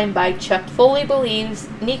from behind by Chuck. Foley believes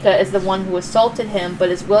Nika is the one who assaulted him, but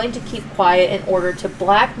is willing to keep quiet in order to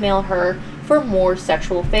blackmail her for more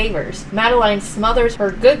sexual favors. Madeline smothers her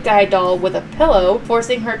good guy doll with a pillow,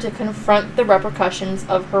 forcing her to confront the repercussions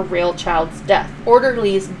of her real child's death.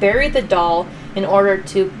 Orderlies bury the doll in order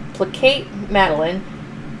to placate Madeline,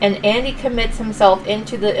 and Andy commits himself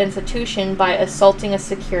into the institution by assaulting a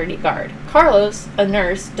security guard. Carlos, a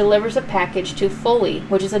nurse, delivers a package to Foley,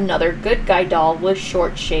 which is another good guy doll with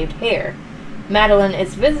short shaved hair. Madeline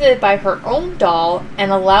is visited by her own doll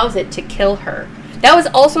and allows it to kill her. That was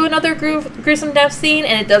also another gruesome death scene,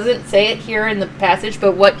 and it doesn't say it here in the passage,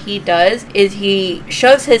 but what he does is he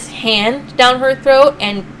shoves his hand down her throat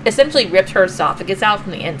and essentially rips her esophagus out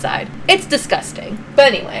from the inside. It's disgusting.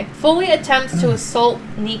 But anyway, Foley attempts to assault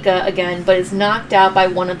Nika again, but is knocked out by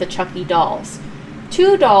one of the Chucky dolls.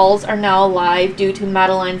 Two dolls are now alive due to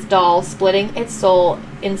Madeline's doll splitting its soul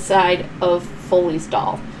inside of Foley's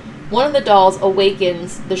doll. One of the dolls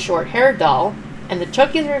awakens the short-haired doll, and the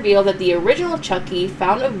Chuckies reveal that the original Chucky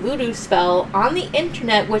found a voodoo spell on the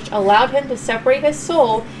internet which allowed him to separate his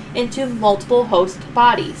soul into multiple host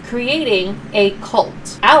bodies, creating a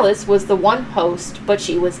cult. Alice was the one host, but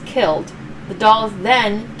she was killed. The dolls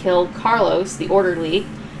then killed Carlos, the orderly.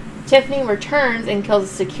 Tiffany returns and kills a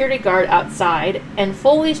security guard outside, and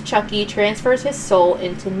Foley's Chucky transfers his soul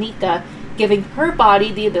into Nika, giving her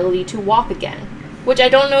body the ability to walk again. Which I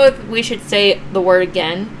don't know if we should say the word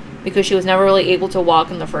again, because she was never really able to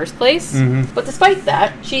walk in the first place. But despite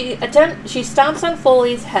that, she stomps on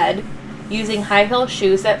Foley's head using high heel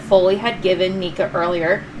shoes that Foley had given Nika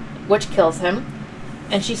earlier, which kills him.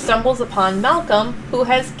 And she stumbles upon Malcolm, who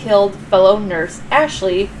has killed fellow nurse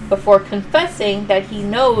Ashley, before confessing that he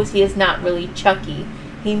knows he is not really Chucky.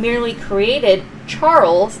 He merely created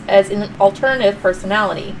Charles as an alternative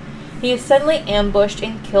personality. He is suddenly ambushed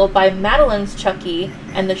and killed by Madeline's Chucky,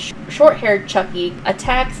 and the short-haired Chucky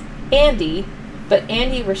attacks Andy, but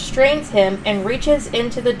Andy restrains him and reaches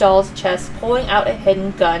into the doll's chest, pulling out a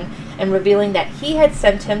hidden gun and revealing that he had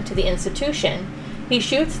sent him to the institution. He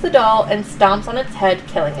shoots the doll and stomps on its head,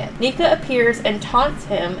 killing it. Nika appears and taunts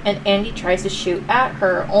him, and Andy tries to shoot at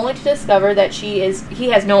her, only to discover that he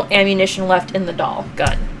has no ammunition left in the doll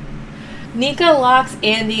gun. Nika locks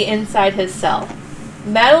Andy inside his cell.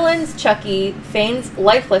 Madeline's Chucky feigns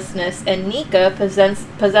lifelessness, and Nika,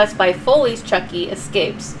 possessed by Foley's Chucky,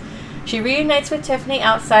 escapes. She reunites with Tiffany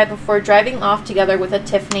outside before driving off together with a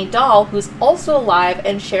Tiffany doll who's also alive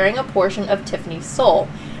and sharing a portion of Tiffany's soul.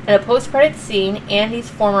 In a post-credits scene, Andy's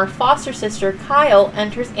former foster sister, Kyle,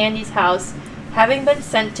 enters Andy's house, having been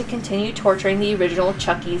sent to continue torturing the original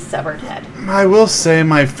Chucky's severed head. I will say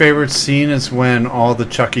my favorite scene is when all the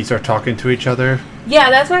Chuckies are talking to each other. Yeah,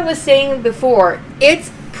 that's what I was saying before. It's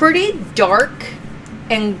pretty dark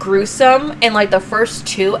and gruesome in like the first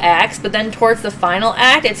 2 acts, but then towards the final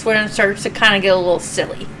act, it's when it starts to kind of get a little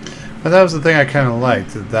silly. But that was the thing I kind of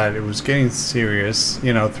liked, that it was getting serious,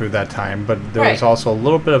 through that time, but there was also a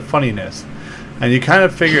little bit of funniness. And you kind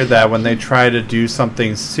of figure that when they try to do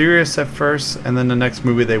something serious at first, and then the next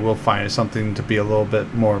movie they will find something to be a little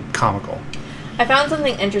bit more comical. I found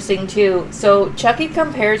something interesting, too. So, Chucky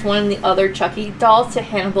compares one of the other Chucky dolls to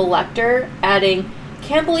Hannibal Lecter, adding,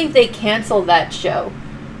 "Can't believe they canceled that show."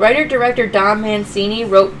 Writer-director Don Mancini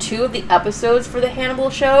wrote 2 of the episodes for the Hannibal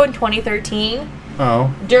show in 2013.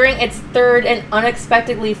 Oh. During its 3rd and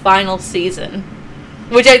unexpectedly final season.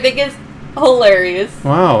 Which I think is hilarious.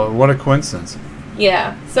 Wow, what a coincidence.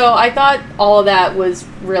 Yeah, so I thought all of that was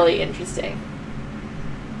really interesting.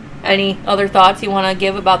 Any other thoughts you want to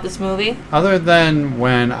give about this movie? Other than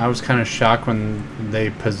when I was kind of shocked when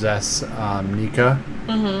they possess Nika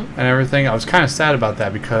and everything, I was kind of sad about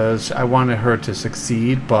that because I wanted her to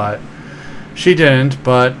succeed, but she didn't.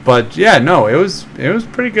 But yeah, no, it was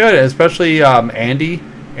pretty good, especially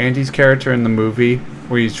Andy's character in the movie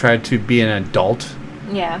where he's tried to be an adult.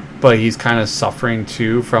 Yeah. But he's kind of suffering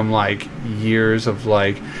too from like years of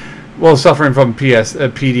suffering from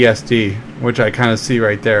PTSD, which I kind of see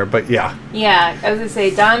right there. But yeah. Yeah, I was going to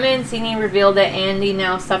say, Don Mancini revealed that Andy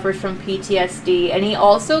now suffers from PTSD, and he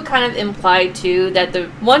also kind of implied too that the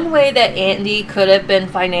one way that Andy could have been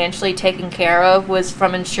financially taken care of was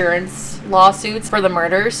from insurance lawsuits for the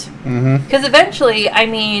murders. Because eventually, I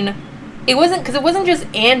mean, it wasn't just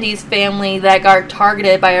Andy's family that got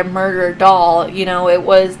targeted by a murder doll. It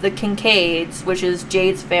was the Kincaids, which is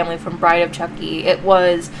Jade's family from Bride of Chucky. It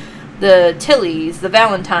was the Tillys, the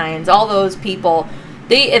Valentines, all those people.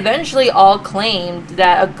 They eventually all claimed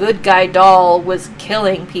that a good guy doll was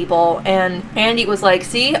killing people, and Andy was like,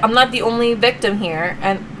 "See, I'm not the only victim here,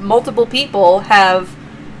 and multiple people have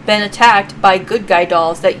been attacked by good guy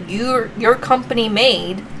dolls that your company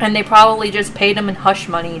made, and they probably just paid him in hush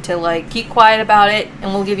money to keep quiet about it,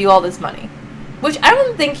 and we'll give you all this money." Which I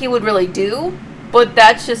don't think he would really do, but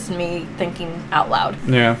that's just me thinking out loud.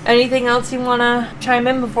 Yeah. Anything else you want to chime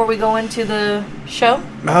in before we go into the show?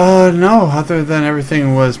 No, other than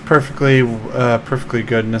everything was perfectly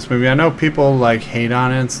good in this movie. I know people hate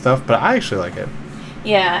on it and stuff, but I actually like it.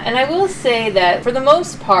 Yeah, and I will say that for the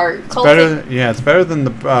most part, it's better than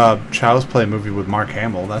the Child's Play movie with Mark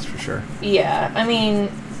Hamill, that's for sure. Yeah, I mean,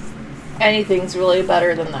 anything's really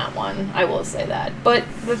better than that one, I will say that. But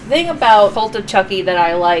the thing about Cult of Chucky that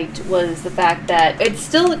I liked was the fact that it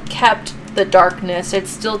still kept the darkness, it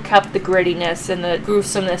still kept the grittiness and the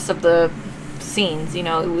gruesomeness of the scenes, it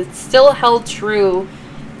was still held true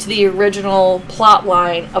to the original plot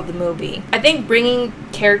line of the movie. I think bringing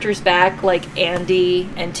characters back like Andy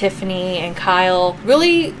and Tiffany and Kyle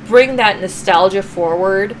really bring that nostalgia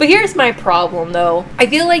forward. But here's my problem though. I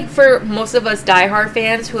feel like for most of us diehard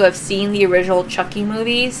fans who have seen the original Chucky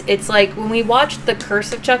movies, it's like when we watch The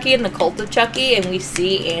Curse of Chucky and The Cult of Chucky and we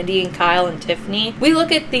see Andy and Kyle and Tiffany, we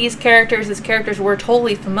look at these characters as characters we're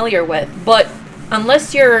totally familiar with. But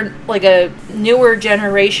unless you're a newer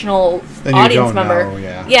generational audience member,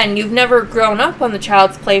 and you've never grown up on the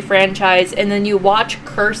Child's Play franchise, and then you watch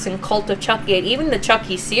Curse and Cult of Chucky and even the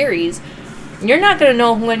Chucky series, you're not going to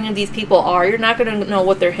know who any of these people are. You're not going to know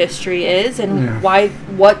what their history is and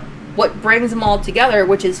what brings them all together,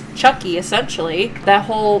 which is Chucky, essentially, that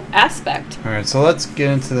whole aspect. All right, so let's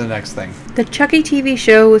get into the next thing. The Chucky TV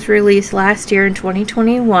show was released last year in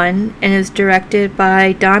 2021 and is directed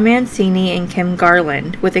by Don Mancini and Kim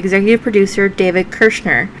Garland, with executive producer David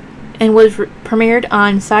Kirshner, and was premiered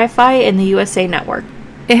on Sci-Fi and the USA Network.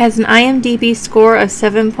 It has an IMDb score of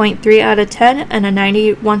 7.3 out of 10 and a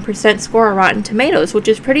 91% score on Rotten Tomatoes, which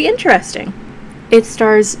is pretty interesting. It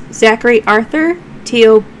stars Zachary Arthur,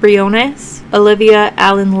 Theo Briones, Olivia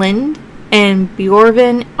Allen Lind, and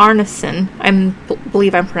Bjorvin Arneson. I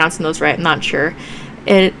believe I'm pronouncing those right, I'm not sure.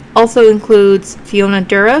 It also includes Fiona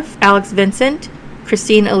Dourif, Alex Vincent,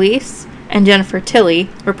 Christine Elise, and Jennifer Tilly,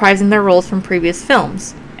 reprising their roles from previous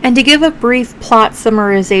films. And to give a brief plot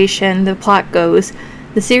summarization, the plot goes,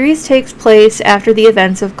 The series takes place after the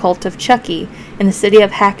events of Cult of Chucky. In the city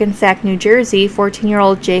of Hackensack, New Jersey,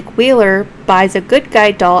 14-year-old Jake Wheeler buys a Good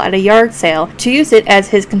Guy doll at a yard sale to use it as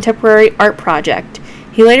his contemporary art project.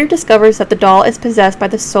 He later discovers that the doll is possessed by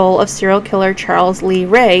the soul of serial killer Charles Lee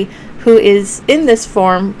Ray, who is in this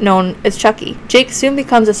form known as Chucky. Jake soon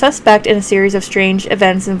becomes a suspect in a series of strange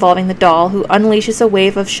events involving the doll, who unleashes a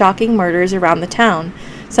wave of shocking murders around the town.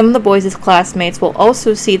 Some of the boys' classmates will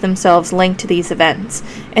also see themselves linked to these events.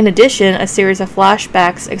 In addition, a series of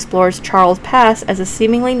flashbacks explores Charles' past as a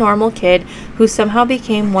seemingly normal kid who somehow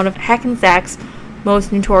became one of Hackensack's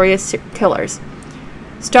most notorious killers.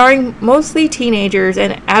 Starring mostly teenagers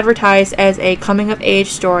and advertised as a coming-of-age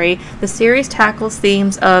story, the series tackles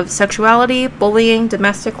themes of sexuality, bullying,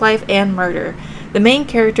 domestic life, and murder. The main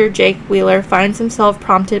character, Jake Wheeler, finds himself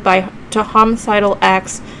prompted to homicidal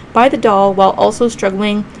acts by the doll while also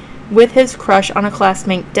struggling with his crush on a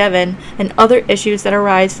classmate, Devin, and other issues that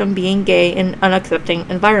arise from being gay in unaccepting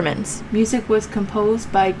environments. Music was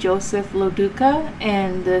composed by Joseph Loduca,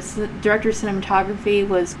 and the director of cinematography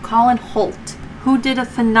was Colin Holt, who did a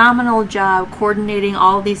phenomenal job coordinating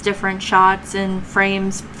all these different shots and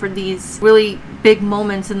frames for these really big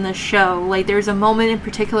moments in the show. Like, there's a moment in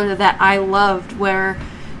particular that I loved where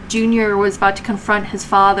Junior was about to confront his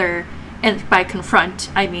father, and by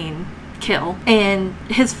confront, I mean kill. And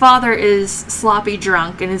his father is sloppy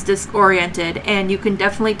drunk and is disoriented, and you can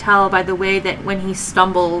definitely tell by the way that when he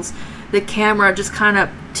stumbles, the camera just kind of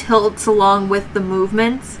tilts along with the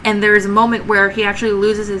movements. And there's a moment where he actually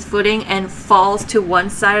loses his footing and falls to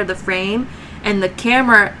one side of the frame, and the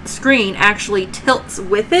camera screen actually tilts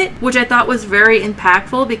with it, which I thought was very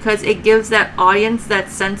impactful because it gives that audience that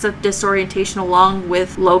sense of disorientation along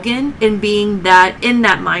with Logan in being in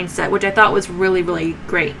that mindset, which I thought was really, really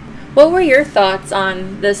great. What were your thoughts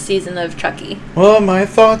on this season of Chucky? Well, my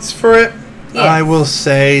thoughts for it, yes. I will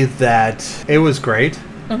say that it was great.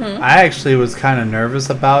 Mm-hmm. I actually was kind of nervous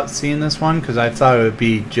about seeing this one because I thought it would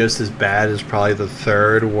be just as bad as probably the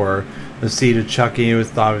third or the Seed of Chucky. I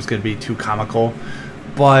thought it was going to be too comical.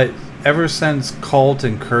 But ever since Cult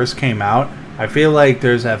and Curse came out, I feel like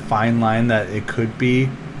there's that fine line that it could be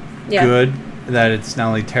good, that it's not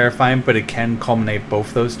only terrifying, but it can culminate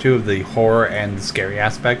both those two, of the horror and the scary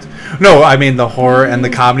aspect. No, I mean the horror and the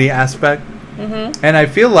comedy aspect. Mm-hmm. And I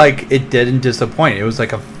feel like it didn't disappoint. It was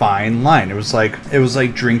like a fine line. It was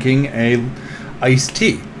like drinking a iced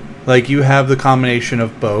tea. Like, you have the combination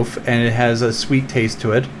of both, and it has a sweet taste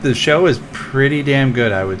to it. The show is pretty damn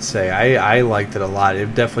good, I would say. I liked it a lot.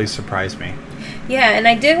 It definitely surprised me. Yeah, and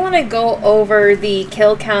I did want to go over the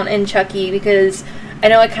kill count in Chucky because I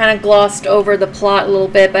know I kind of glossed over the plot a little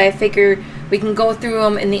bit, but I figure we can go through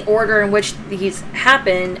them in the order in which these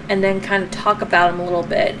happen and then kind of talk about them a little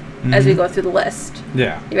bit as we go through the list.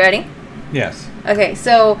 Yeah. You ready? Yes. Okay,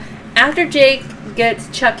 so after Jake gets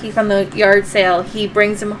Chucky from the yard sale, he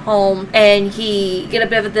brings him home, and he get a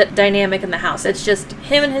bit of a dynamic in the house. It's just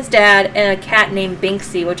him and his dad and a cat named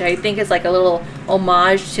Binksy, which I think is like a little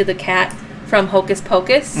homage to the cat from Hocus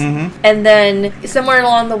Pocus. Mm-hmm. And then somewhere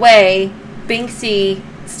along the way, Binksy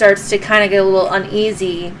starts to kind of get a little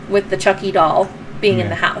uneasy with the Chucky doll being in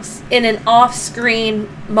the house. In an off-screen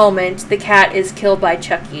moment, the cat is killed by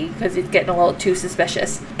Chucky because he's getting a little too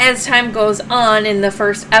suspicious. As time goes on, in the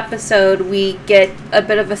first episode, we get a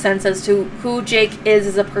bit of a sense as to who Jake is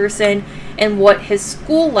as a person and what his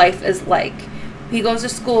school life is like. He goes to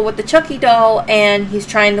school with the Chucky doll, and he's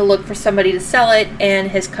trying to look for somebody to sell it,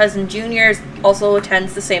 and his cousin Junior also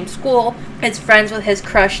attends the same school. He's friends with his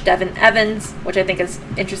crush, Devin Evans, which I think is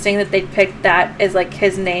interesting that they picked that as like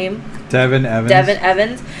his name. Devin Evans. Devin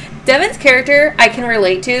Evans. Devin's character I can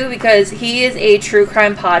relate to because he is a true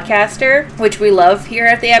crime podcaster, which we love here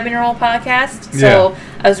at the Abby and Roll podcast. So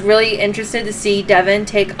I was really interested to see Devin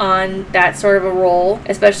take on that sort of a role,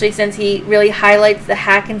 especially since he really highlights the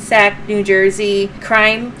Hackensack, New Jersey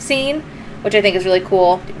crime scene, which I think is really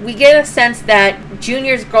cool. We get a sense that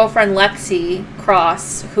Junior's girlfriend, Lexi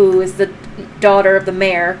Cross, who is the daughter of the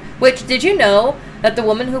mayor, which, did you know that the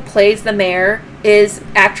woman who plays the mayor is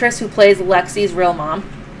actress who plays Lexi's real mom?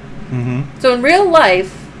 Mm-hmm. So in real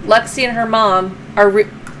life, Lexi and her mom are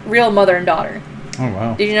real mother and daughter. Oh,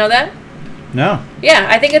 wow. Did you know that? No. Yeah,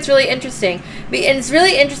 I think it's really interesting. And it's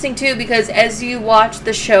really interesting, too, because as you watch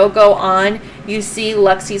the show go on, you see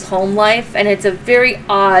Lexi's home life, and it's a very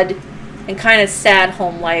odd and kind of sad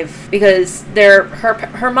home life because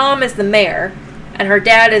her mom is the mayor, and her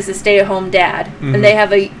dad is a stay-at-home dad. Mm-hmm. And they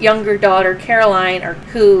have a younger daughter, Caroline,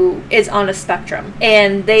 who is on a spectrum.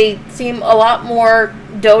 And they seem a lot more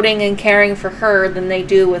doting and caring for her than they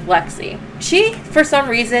do with Lexi. She, for some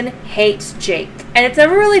reason, hates Jake. And it's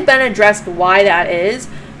never really been addressed why that is,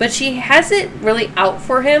 but she has it really out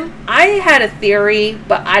for him. I had a theory,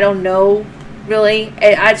 but I don't know, really.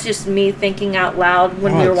 It's just me thinking out loud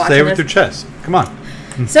when we were watching this. Say it with your chest. Come on.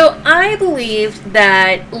 So I believed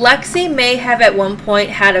that Lexi may have at one point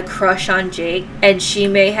had a crush on Jake, and she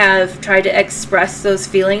may have tried to express those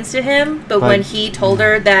feelings to him, but when he told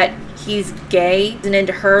her that he's gay and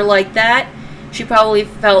into her like that, she probably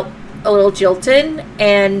felt a little jilted,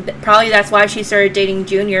 and probably that's why she started dating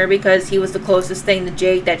Junior, because he was the closest thing to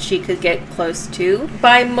Jake that she could get close to.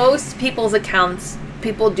 By most people's accounts,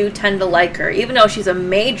 people do tend to like her, even though she's a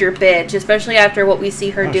major bitch, especially after what we see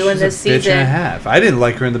her do in this season. Bitch and a half. I didn't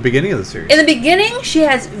like her in the beginning of the series. In the beginning, she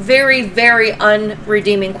has very, very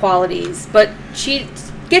unredeeming qualities, but she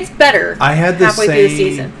gets better halfway through the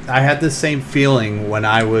season. I had the same feeling when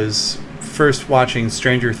I was first watching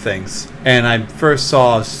Stranger Things, and I first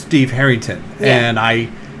saw Steve Harrington, and I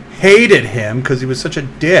hated him because he was such a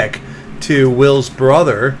dick to Will's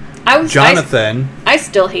brother, Jonathan. I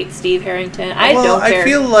still hate Steve Harrington. I don't care. I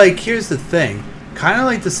feel like, here's the thing, kind of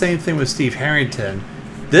like the same thing with Steve Harrington.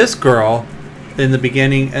 This girl, in the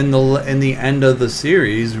beginning and in the end of the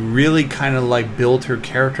series, really kind of like built her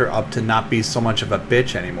character up to not be so much of a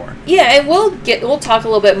bitch anymore. Yeah, and we'll talk a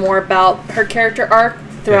little bit more about her character arc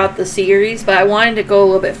throughout the series, but I wanted to go a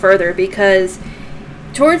little bit further because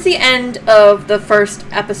towards the end of the first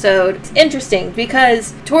episode, it's interesting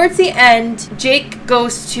because towards the end, Jake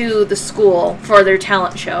goes to the school for their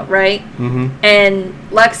talent show, right? Mm-hmm. And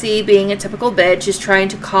Lexi, being a typical bitch, is trying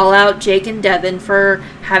to call out Jake and Devin for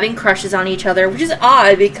having crushes on each other, which is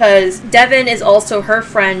odd because Devin is also her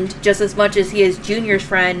friend just as much as he is Junior's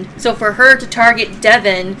friend. So for her to target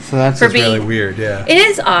Devin for being really weird, yeah. It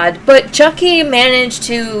is odd, but Chucky managed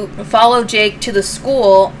to follow Jake to the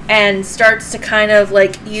school and starts to kind of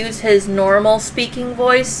like use his normal speaking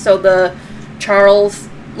voice, so the Charles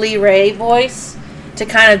Lee Ray voice, to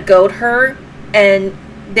kind of goad her, and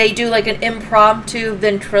they do like an impromptu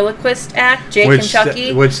ventriloquist act, Jake and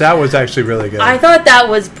Chucky. Which that was actually really good. I thought that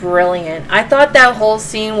was brilliant. I thought that whole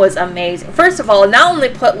scene was amazing. First of all, it not only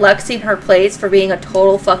put Lexi in her place for being a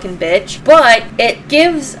total fucking bitch, but it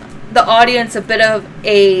gives the audience a bit of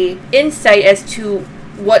a insight as to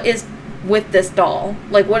what is with this doll.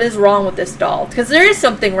 Like, what is wrong with this doll? Because there is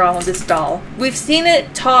something wrong with this doll. We've seen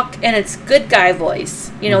it talk in its good guy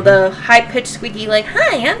voice. You know, the high-pitched squeaky, like,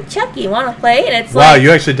 "Hi, I'm Chucky, want to play?" And it's wow, like...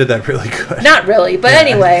 you actually did that really good. Not really, but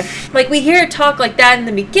anyway. Like, we hear it talk like that in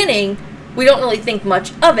the beginning, we don't really think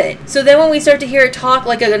much of it. So then when we start to hear it talk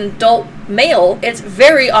like an adult male, it's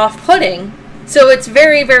very off-putting. So it's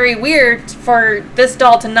very, very weird for this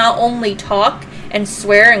doll to not only talk and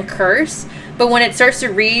swear and curse, but when it starts to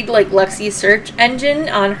read, like, Lexi's search engine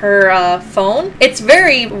on her phone, it's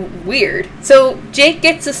very weird. So Jake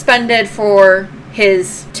gets suspended for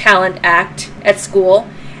his talent act at school,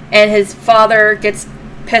 and his father gets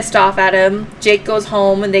pissed off at him. Jake goes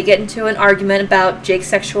home, and they get into an argument about Jake's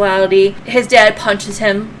sexuality. His dad punches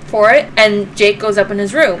him for it, and Jake goes up in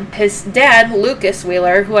his room. His dad, Lucas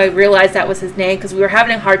Wheeler, who I realized that was his name because we were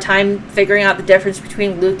having a hard time figuring out the difference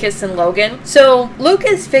between Lucas and Logan. So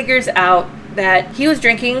Lucas figures out that he was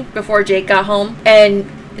drinking before Jake got home, and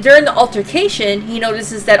during the altercation, he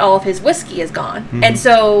notices that all of his whiskey is gone. Mm-hmm. And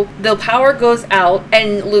so the power goes out,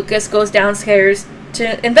 and Lucas goes downstairs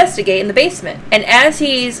to investigate in the basement. And as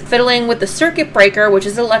he's fiddling with the circuit breaker, which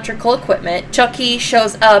is electrical equipment, Chucky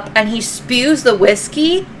shows up and he spews the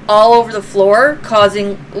whiskey all over the floor,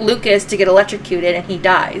 causing Lucas to get electrocuted, and he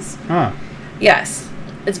dies. Huh. Yes.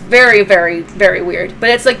 It's very, very, very weird.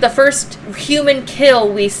 But it's like the first human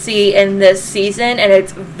kill we see in this season, and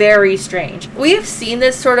it's very strange. We have seen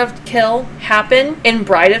this sort of kill happen in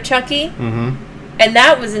Bride of Chucky. Mm-hmm. And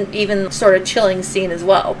that was an even sort of chilling scene as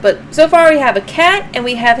well. But so far we have a cat and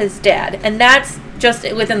we have his dad. And that's just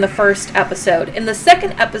within the first episode. In the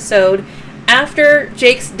second episode, after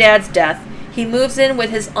Jake's dad's death, he moves in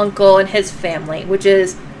with his uncle and his family, which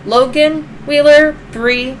is Logan Wheeler,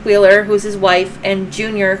 Bree Wheeler, who's his wife, and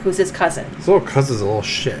Junior, who's his cousin. His little cousin's a little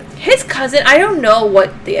shit. His cousin, I don't know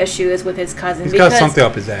what the issue is with his cousin. He's got something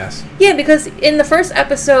up his ass. Yeah, because in the first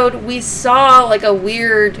episode, we saw like a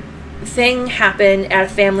weird thing happen at a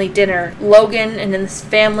family dinner. Logan and then his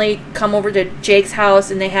family come over to Jake's house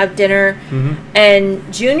and they have dinner. Mm-hmm.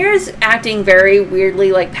 And Junior's acting very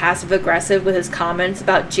weirdly, like passive aggressive with his comments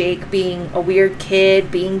about Jake being a weird kid,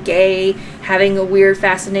 being gay, having a weird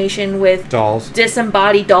fascination with dolls,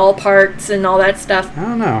 disembodied doll parts and all that stuff. I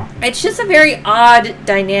don't know. It's just a very odd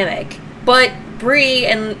dynamic. But Bree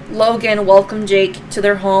and Logan welcome Jake to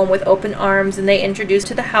their home with open arms, and they introduce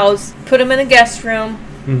to the house, put him in a guest room.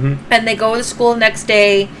 Mm-hmm. And they go to school the next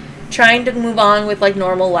day. trying to move on with, like,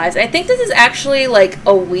 normal lives. I think this is actually, like,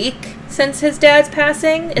 a week since his dad's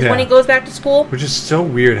passing is when he goes back to school. Which is so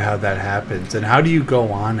weird how that happens. And how do you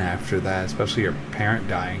go on after that, especially your parent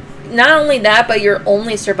dying? Not only that, but your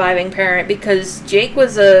only surviving parent, because Jake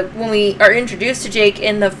was when we are introduced to Jake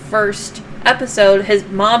in the first episode, his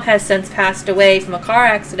mom has since passed away from a car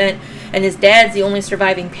accident, and his dad's the only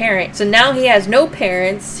surviving parent. So now he has no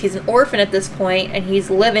parents, he's an orphan at this point, and he's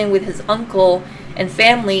living with his uncle and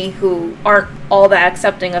family who aren't all that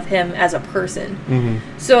accepting of him as a person.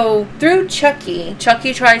 Mm-hmm. So through Chucky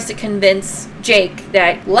tries to convince Jake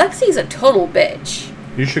that Lexi's a total bitch.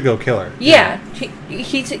 You should go kill her. Yeah.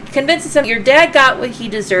 He convinces him, your dad got what he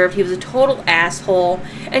deserved. He was a total asshole.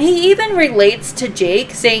 And he even relates to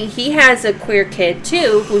Jake, saying he has a queer kid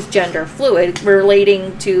too, who's gender fluid,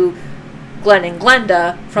 relating to Glenn and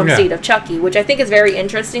Glenda from Seed of Chucky, which I think is very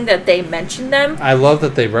interesting that they mentioned them. I love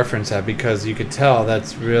that they reference that, because you could tell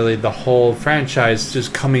that's really the whole franchise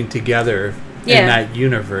just coming together in that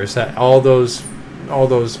universe, that all those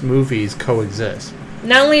movies coexist.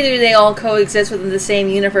 Not only do they all coexist within the same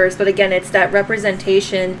universe, but again, it's that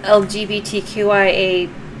representation,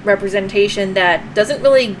 LGBTQIA representation, that doesn't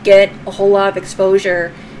really get a whole lot of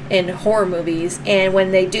exposure in horror movies. And when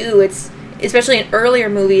they do, it's especially in earlier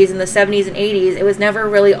movies in the 70s and 80s, it was never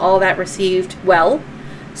really all that received well.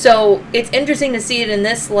 So it's interesting to see it in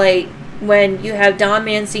this light when you have Don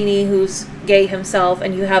Mancini, who's gay himself,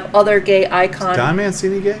 and you have other gay icons. Don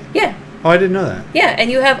Mancini gay? Yeah. Oh, I didn't know that. Yeah,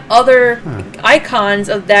 and you have other icons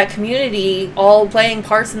of that community all playing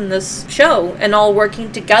parts in this show and all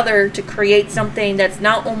working together to create something that's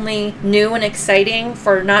not only new and exciting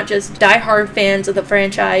for not just diehard fans of the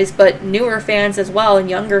franchise, but newer fans as well and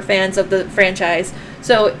younger fans of the franchise.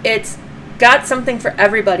 So it's got something for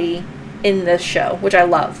everybody in this show, which I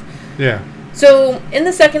love. Yeah. So, in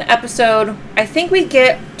the second episode, I think we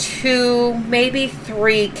get 2, maybe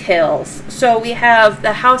 3 kills. So, we have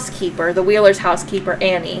the housekeeper, the Wheelers' housekeeper,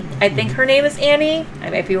 Annie. I think her name is Annie. I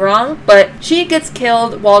might be wrong. But she gets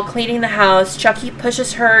killed while cleaning the house. Chucky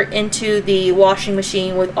pushes her into the washing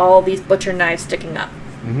machine with all these butcher knives sticking up.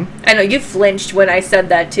 Mm-hmm. I know, you flinched when I said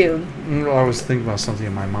that, too. I was thinking about something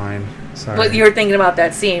in my mind. Sorry. But you were thinking about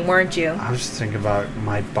that scene, weren't you? I was just thinking about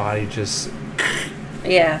my body just...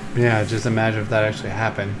 Yeah. Yeah, just imagine if that actually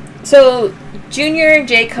happened. So, Junior and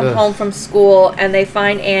Jake come home from school, and they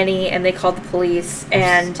find Annie, and they call the police,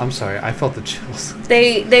 and... I'm sorry, I felt the chills.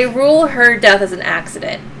 They rule her death as an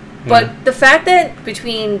accident. Yeah. But the fact that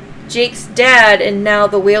between Jake's dad and now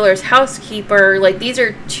the Wheeler's housekeeper, like, these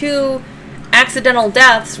are 2 accidental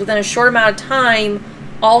deaths within a short amount of time,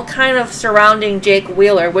 all kind of surrounding Jake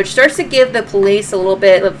Wheeler, which starts to give the police a little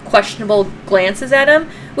bit of questionable glances at him.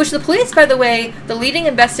 Which the police, by the way, the leading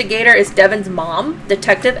investigator is Devon's mom,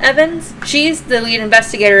 Detective Evans. She's the lead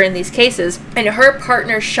investigator in these cases, and her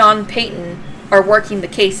partner, Sean Payton, are working the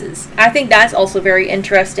cases. I think that's also very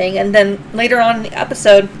interesting. And then later on in the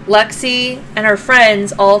episode, Lexi and her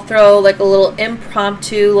friends all throw like a little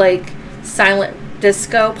impromptu, like, silent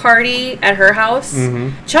disco party at her house.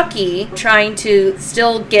 Mm-hmm. Chucky, trying to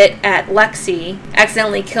still get at Lexi,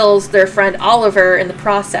 accidentally kills their friend Oliver in the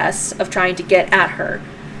process of trying to get at her.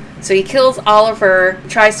 So he kills Oliver,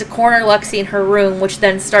 tries to corner Lexi in her room, which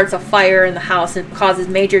then starts a fire in the house and causes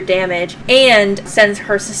major damage, and sends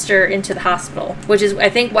her sister into the hospital, which is,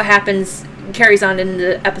 I think, what happens, carries on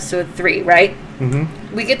into episode 3, right?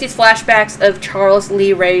 Mm-hmm. We get these flashbacks of Charles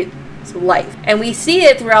Lee Ray's life, and we see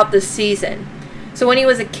it throughout the season. So when he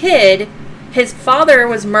was a kid, his father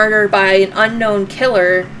was murdered by an unknown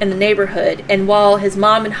killer in the neighborhood, and while his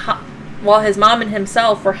mom and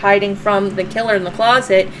himself were hiding from the killer in the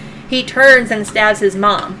closet, he turns and stabs his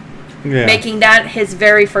mom, making that his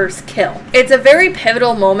very first kill. It's a very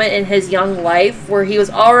pivotal moment in his young life where he was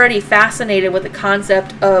already fascinated with the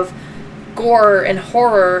concept of gore and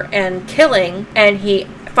horror and killing, and he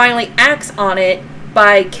finally acts on it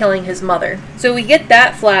by killing his mother. So we get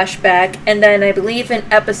that flashback, and then I believe in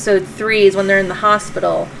episode 3 is when they're in the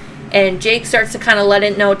hospital, and Jake starts to kind of let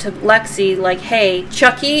it know to Lexi, like, hey,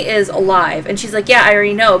 Chucky is alive. And she's like, yeah, I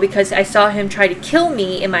already know, because I saw him try to kill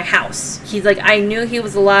me in my house. He's like, I knew he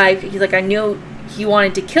was alive. He's like, I knew he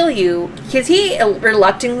wanted to kill you. Because he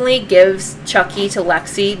reluctantly gives Chucky to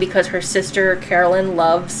Lexi because her sister, Carolyn,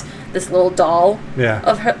 loves this little doll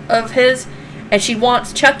of his, and she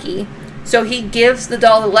wants Chucky. So he gives the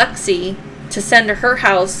doll to Lexi to send to her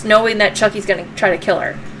house, knowing that Chucky's going to try to kill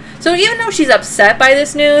her. So even though she's upset by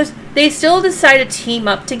this news, they still decide to team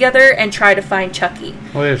up together and try to find Chucky.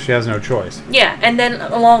 Well, yeah, she has no choice. Yeah, and then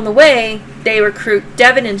along the way, they recruit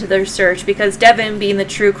Devin into their search because Devin, being the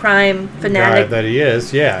true crime fanatic guy that he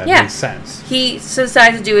is, it makes sense. He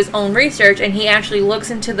decides to do his own research, and he actually looks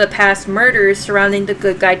into the past murders surrounding the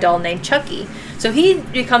good guy doll named Chucky. So he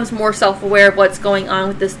becomes more self-aware of what's going on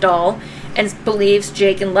with this doll and believes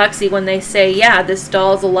Jake and Lexi when they say, yeah, this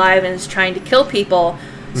doll is alive and is trying to kill people.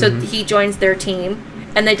 So he joins their team.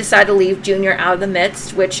 And they decide to leave Junior out of the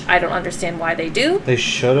midst, which I don't understand why they do. They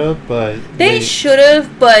should have, but... They should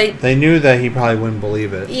have, but... They knew that he probably wouldn't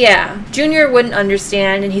believe it. Yeah. Junior wouldn't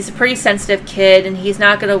understand, and he's a pretty sensitive kid, and he's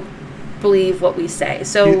not going to believe what we say.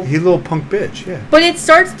 So he's a little punk bitch, yeah. But it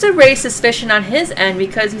starts to raise suspicion on his end,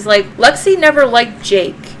 because he's like, Lexi never liked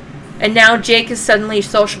Jake. And now Jake is suddenly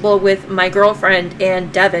sociable with my girlfriend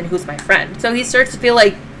and Devin, who's my friend. So he starts to feel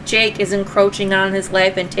like Jake is encroaching on his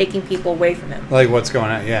life and taking people away from him. Like what's going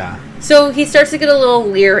on, yeah. So he starts to get a little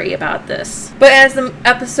leery about this. But as the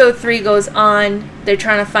episode 3 goes on, they're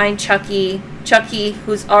trying to find Chucky. Chucky,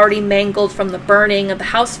 who's already mangled from the burning of the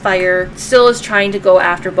house fire, still is trying to go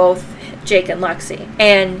after both Jake and Lexi.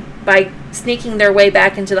 And by sneaking their way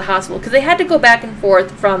back into the hospital, because they had to go back and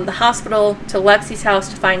forth from the hospital to Lexi's house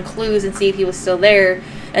to find clues and see if he was still there,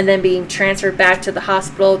 and then being transferred back to the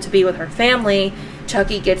hospital to be with her family,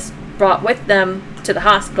 Chucky gets brought with them to the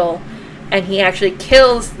hospital, and he actually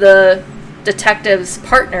kills the detective's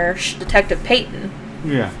partner, Detective Peyton.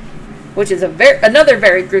 Yeah. Which is another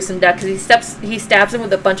very gruesome death, because he stabs him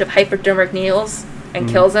with a bunch of hypodermic needles and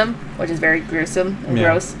kills him, which is very gruesome and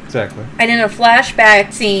gross. Exactly. And in a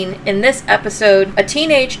flashback scene in this episode, a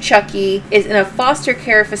teenage Chucky is in a foster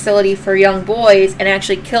care facility for young boys and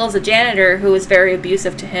actually kills a janitor who is very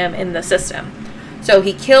abusive to him in the system. So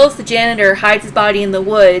he kills the janitor, hides his body in the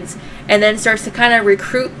woods, and then starts to kind of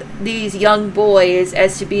recruit these young boys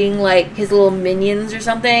as to being like his little minions or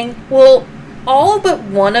something. Well, all but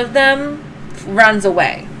one of them runs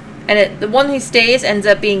away. And the one who stays ends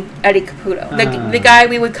up being Eddie Caputo. The guy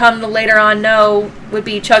we would come to later on know would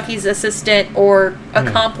be Chucky's assistant or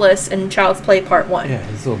accomplice in Child's Play Part 1. Yeah,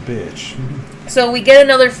 his little bitch. So we get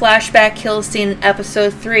another flashback kill scene in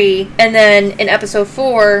episode 3, and then in episode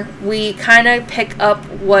 4, we kind of pick up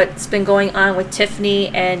what's been going on with Tiffany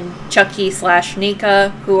and Chucky/Nika,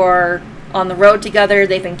 who are on the road together.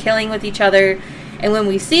 They've been killing with each other. And when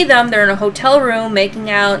we see them, they're in a hotel room making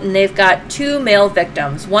out, and they've got 2 male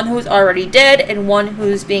victims. One who's already dead, and one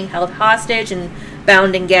who's being held hostage and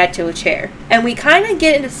bound and gagged to a chair. And we kind of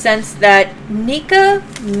get in a sense that Nika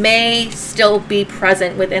may still be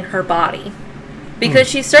present within her body. Because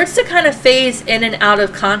she starts to kind of phase in and out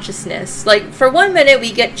of consciousness. Like, for 1 minute,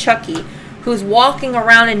 we get Chucky, who's walking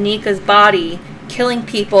around in Nika's body, killing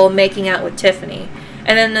people, making out with Tiffany.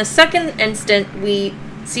 And then the second instant, we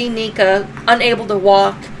see Nika unable to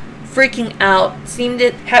walk, freaking out,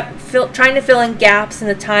 trying to fill in gaps in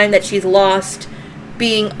the time that she's lost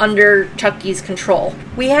being under Chucky's control.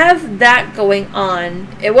 We have that going on.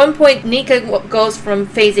 At one point, Nika goes from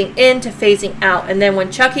phasing in to phasing out, and then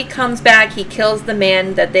when Chucky comes back, he kills the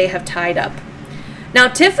man that they have tied up. Now,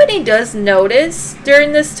 Tiffany does notice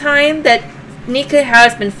during this time that Nika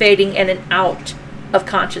has been fading in and out of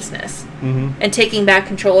consciousness and taking back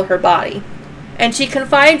control of her body. And she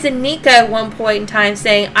confides in Nika at one point in time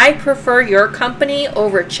saying, I prefer your company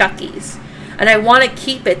over Chucky's. And I want to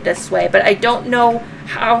keep it this way, but I don't know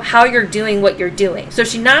how you're doing what you're doing. So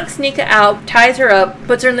she knocks Nika out, ties her up,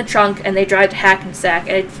 puts her in the trunk, and they drive to Hackensack.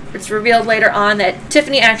 And it's revealed later on that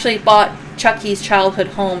Tiffany actually bought Chucky's childhood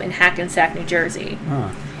home in Hackensack, New Jersey.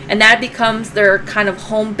 And that becomes their kind of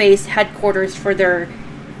home-based headquarters for their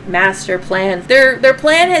master plan. Their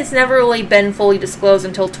plan has never really been fully disclosed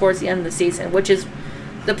until towards the end of the season, which is,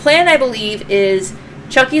 the plan I believe is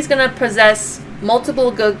Chucky's going to possess multiple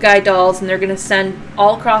good guy dolls, and they're going to send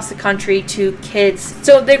all across the country to kids.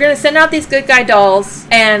 So they're going to send out these good guy dolls,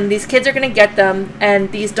 and these kids are going to get them,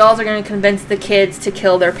 and these dolls are going to convince the kids to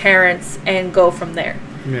kill their parents and go from there.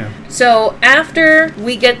 Yeah. So after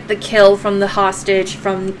we get the kill from the hostage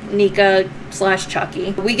from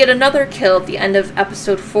Nika/Chucky, we get another kill at the end of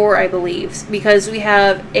episode 4, I believe, because we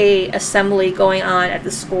have a assembly going on at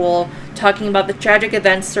the school talking about the tragic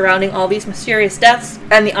events surrounding all these mysterious deaths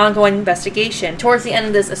and the ongoing investigation. Towards the end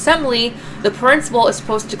of this assembly, the principal is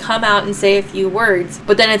supposed to come out and say a few words,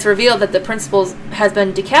 but then it's revealed that the principal has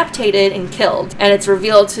been decapitated and killed, and it's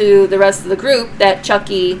revealed to the rest of the group that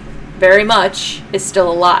Chucky very much is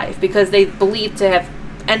still alive, because they believe to have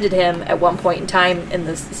ended him at one point in time in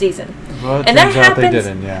this season. Well, and that happens. They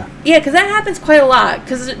didn't, yeah, because that happens quite a lot.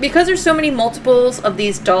 Because there's so many multiples of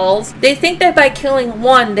these dolls, they think that by killing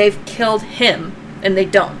one, they've killed him. and they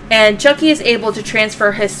don't. And Chucky is able to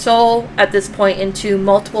transfer his soul at this point into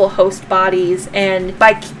multiple host bodies, and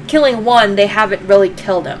by killing one, they haven't really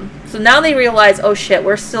killed him. So now they realize, oh shit,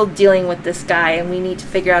 we're still dealing with this guy, and we need to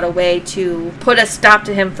figure out a way to put a stop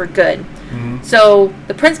to him for good. Mm-hmm. So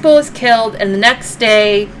the principal is killed, and the next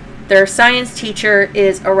day, their science teacher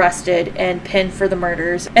is arrested and pinned for the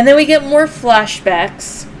murders. And then we get more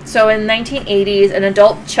flashbacks. So in the 1980s, an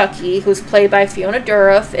adult Chucky, who's played by Fiona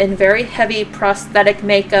Dourif in very heavy prosthetic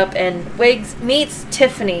makeup and wigs, meets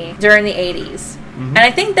Tiffany during the 80s. Mm-hmm. And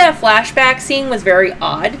I think that flashback scene was very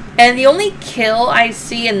odd. And the only kill I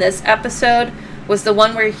see in this episode was the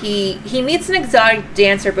one where he meets an exotic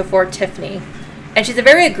dancer before Tiffany. And she's a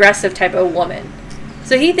very aggressive type of woman.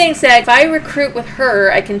 So he thinks that if I recruit with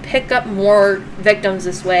her, I can pick up more victims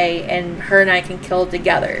this way, and her and I can kill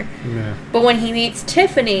together. Yeah. But when he meets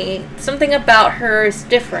Tiffany, something about her is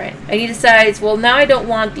different. And he decides, well, now I don't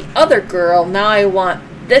want the other girl, now I want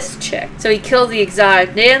this chick. So he kills the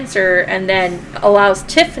exotic dancer and then allows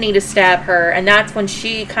Tiffany to stab her, and that's when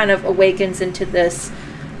she kind of awakens into this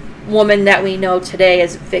woman that we know today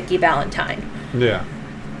as Vicky Valentine. Yeah.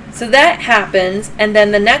 So that happens, and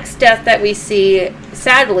then the next death that we see,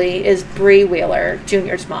 sadly, is Bree Wheeler,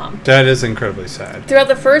 Junior's mom. That is incredibly sad. Throughout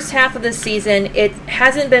the first half of the season, it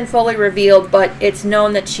hasn't been fully revealed, but it's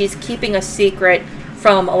known that she's keeping a secret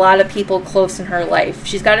from a lot of people close in her life.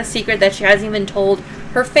 She's got a secret that she hasn't even told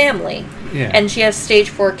her family. Yeah. And she has stage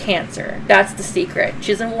 4 cancer. That's the secret.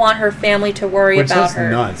 She doesn't want her family to worry about her.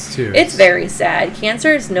 Nuts, too. It's very sad.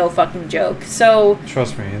 Cancer is no fucking joke. So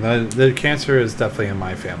trust me, the cancer is definitely in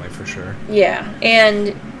my family for sure. Yeah.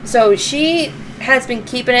 And so she has been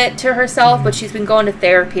keeping it to herself, but she's been going to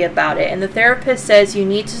therapy about it. And the therapist says you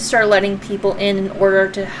need to start letting people in order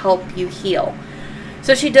to help you heal.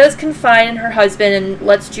 So she does confide in her husband and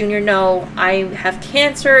lets Junior know, I have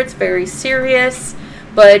cancer, it's very serious,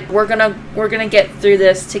 but we're gonna get through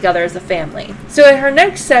this together as a family. So at her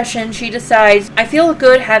next session, she decides, I feel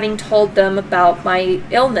good having told them about my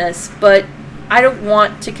illness, but I don't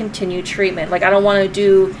want to continue treatment. Like, I don't want to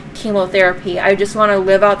do chemotherapy. I just want to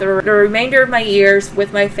live out the remainder of my years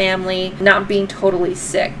with my family, not being totally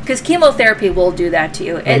sick. Because chemotherapy will do that to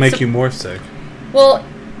you. It'll make you more sick. Well,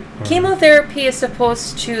 chemotherapy is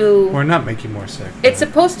supposed to... Or not make you more sick. It's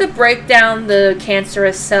supposed to break down the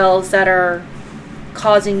cancerous cells that are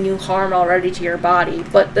causing you harm already to your body.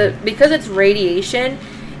 But because it's radiation,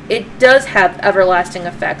 it does have everlasting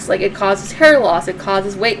effects. Like, it causes hair loss, it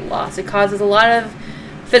causes weight loss, it causes a lot of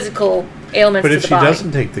physical ailments to the body. But if she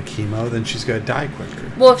doesn't take the chemo, then she's going to die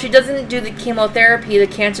quicker. Well, if she doesn't do the chemotherapy, the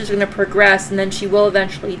cancer's going to progress, and then she will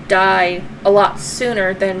eventually die a lot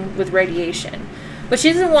sooner than with radiation. But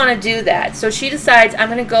she doesn't want to do that, so she decides, I'm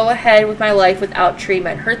going to go ahead with my life without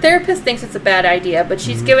treatment. Her therapist thinks it's a bad idea, but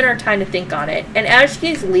she's given her time to think on it. And as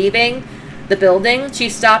she's leaving the building, she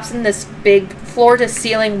stops in this big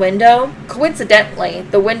floor-to-ceiling window. Coincidentally,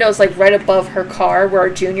 the window's like right above her car where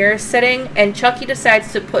Junior is sitting, and Chucky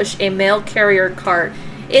decides to push a mail carrier cart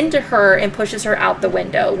into her and pushes her out the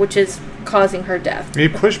window, which is causing her death. He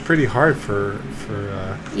pushed pretty hard for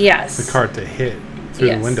yes, the cart to hit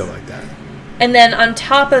through the window like that. And then on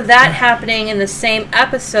top of that happening in the same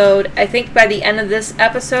episode, I think by the end of this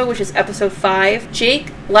episode, which is episode 5,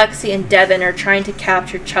 Jake, Lexi, and Devin are trying to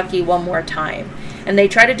capture Chucky one more time. And they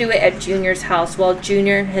try to do it at Junior's house while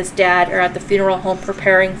Junior and his dad are at the funeral home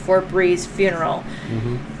preparing for Bree's funeral.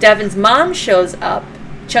 Mm-hmm. Devin's mom shows up.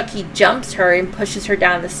 Chucky jumps her and pushes her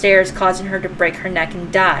down the stairs, causing her to break her neck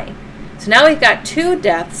and die. So now we've got 2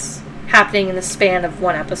 deaths happening in the span of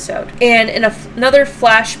 1 episode. And in another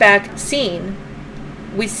flashback scene,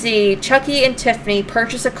 we see Chucky and Tiffany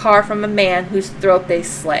purchase a car from a man whose throat they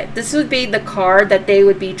slit. This would be the car that they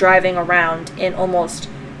would be driving around in almost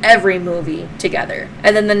every movie together.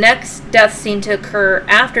 And then the next death scene to occur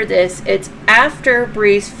after this, it's after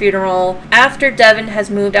Bree's funeral, after Devin has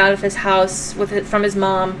moved out of his house from his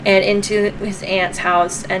mom and into his aunt's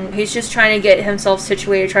house, and he's just trying to get himself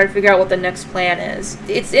situated, try to figure out what the next plan is.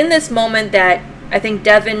 It's in this moment that I think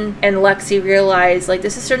Devin and Lexi realize, like,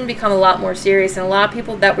 this is starting to become a lot more serious, and a lot of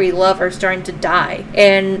people that we love are starting to die.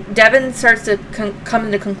 And Devin starts to come to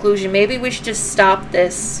the conclusion, maybe we should just stop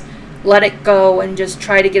this, let it go, and just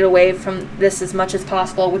try to get away from this as much as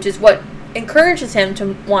possible, which is what encourages him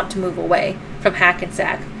to want to move away from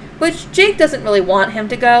Hackensack, which Jake doesn't really want him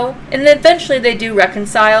to go. And then eventually they do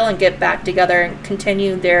reconcile and get back together and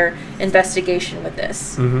continue their investigation with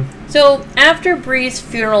this. Mm-hmm. So after Bree's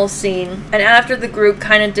funeral scene, and after the group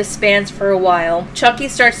kind of disbands for a while, Chucky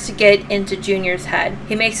starts to get into Junior's head.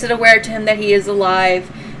 He makes it aware to him that he is alive,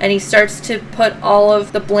 and he starts to put all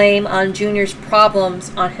of the blame on Junior's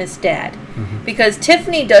problems on his dad. Mm-hmm. Because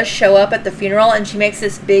Tiffany does show up at the funeral, and she makes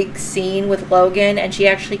this big scene with Logan, and she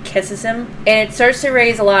actually kisses him. And it starts to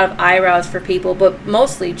raise a lot of eyebrows for people, but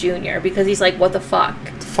mostly Junior, because he's like, what the fuck?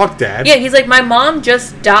 Fuck, Dad. Yeah, he's like, my mom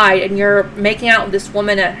just died, and you're making out with this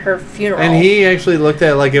woman at her funeral. And he actually looked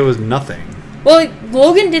at it like it was nothing. Well,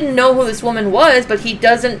 Logan didn't know who this woman was, but he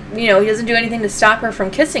doesn't do anything to stop her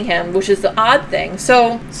from kissing him, which is the odd thing.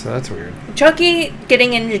 So that's weird. Chucky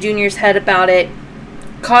getting into Junior's head about it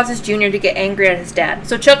causes Junior to get angry at his dad.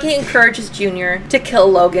 So Chucky encourages Junior to kill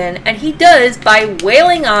Logan, and he does by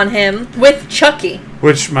wailing on him with Chucky.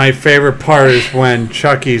 Which my favorite part is when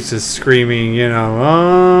Chucky's just screaming,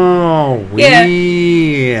 oh,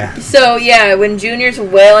 wee. Yeah. So, when Junior's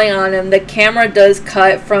wailing on him, the camera does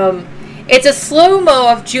cut from... It's a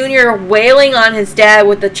slow-mo of Junior wailing on his dad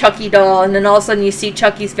with the Chucky doll, and then all of a sudden you see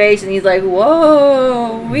Chucky's face, and he's like,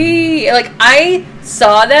 whoa, wee. Like, I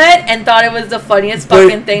saw that and thought it was the funniest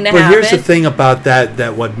fucking thing to happen. But here's the thing about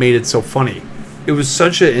that what made it so funny. It was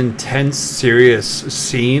such an intense, serious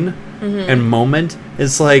scene and moment.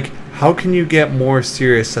 It's like, how can you get more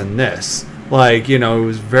serious than this? Like, it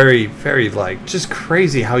was very, very, just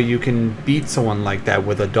crazy how you can beat someone like that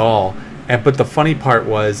with a doll. But the funny part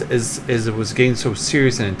was it was getting so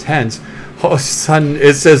serious and intense. All of a sudden,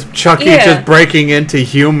 it says Chucky just breaking into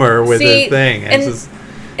humor with his thing.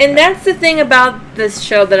 And that's the thing about this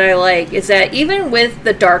show that I like, is that even with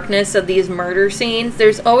the darkness of these murder scenes,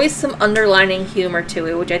 there's always some underlining humor to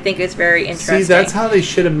it, which I think is very interesting. See, that's how they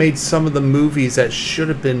should have made some of the movies that should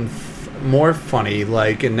have been more funny,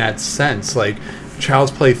 like in that sense. Like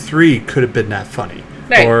Child's Play 3 could have been that funny.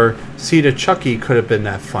 Right. Or Seed of Chucky could have been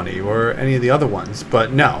that funny, or any of the other ones,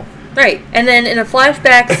 but no. Right. And then in a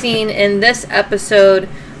flashback scene in this episode,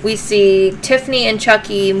 we see Tiffany and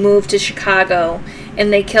Chucky move to Chicago,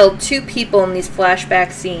 and they kill 2 people in these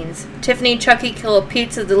flashback scenes. Tiffany and Chucky kill a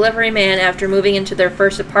pizza delivery man after moving into their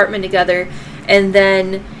first apartment together, and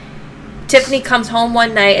then Tiffany comes home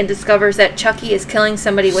one night and discovers that Chucky is killing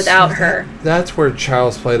somebody without her. That's where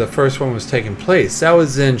Child's Play, the first one, was taking place. That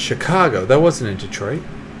was in Chicago. That wasn't in Detroit.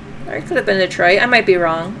 Or it could have been Detroit. I might be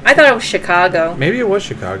wrong. I thought it was Chicago. Maybe it was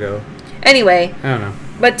Chicago. Anyway. I don't know.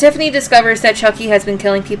 But Tiffany discovers that Chucky has been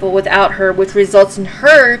killing people without her, which results in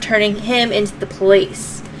her turning him into the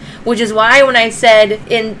police. Which is why when I said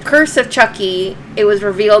in Curse of Chucky, it was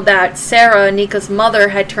revealed that Sarah, Nika's mother,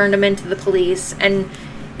 had turned him into the police, and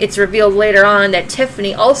it's revealed later on that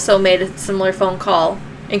Tiffany also made a similar phone call,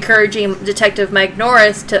 encouraging Detective Mike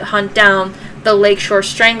Norris to hunt down the Lakeshore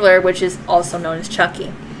Strangler, which is also known as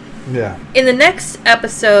Chucky. Yeah. In the next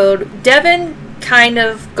episode, Devin kind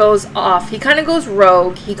of goes off. He kind of goes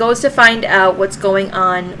rogue. He goes to find out what's going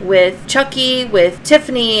on with Chucky, with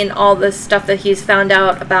Tiffany, and all the stuff that he's found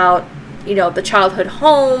out about, the childhood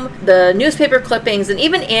home, the newspaper clippings, and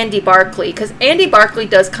even Andy Barkley, because Andy Barkley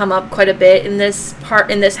does come up quite a bit in this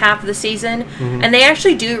half of the season. Mm-hmm. And they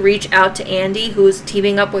actually do reach out to Andy, who's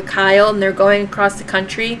teaming up with Kyle, and they're going across the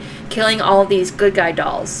country killing all these good guy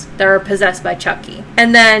dolls that are possessed by Chucky.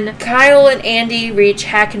 And then Kyle and Andy reach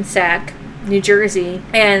Hackensack, New Jersey,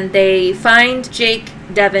 and they find Jake,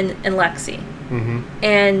 Devin, and Lexi. Mm-hmm.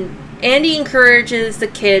 And Andy encourages the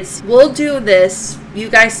kids, we'll do this, you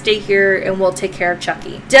guys stay here and we'll take care of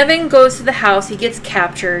Chucky. Devin goes to the house, he gets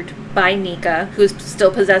captured by Nika, who's still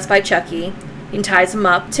possessed by Chucky, and ties him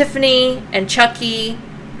up. Tiffany and Chucky,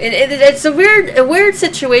 it's a weird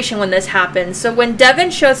situation when this happens. So when Devin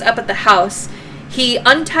shows up at the house, he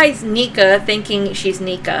unties Nika thinking she's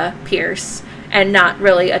Nika Pierce and not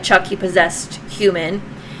really a Chucky possessed human.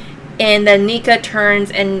 And then Nika turns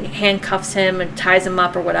and handcuffs him and ties him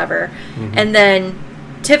up or whatever. Mm-hmm. And then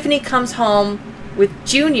Tiffany comes home with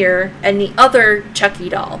Junior and the other Chucky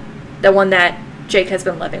doll, the one that Jake has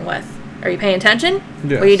been living with. Are you paying attention?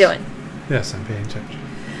 Yes. What are you doing? Yes, I'm paying attention.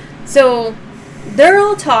 So they're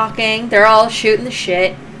all talking. They're all shooting the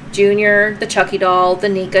shit. Junior, the Chucky doll, the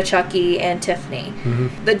Nika Chucky, and Tiffany.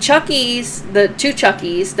 Mm-hmm. The two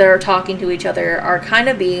Chuckies that are talking to each other are kind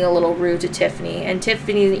of being a little rude to Tiffany. And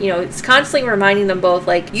Tiffany, it's constantly reminding them both,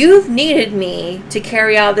 like, you've needed me to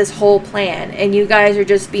carry out this whole plan, and you guys are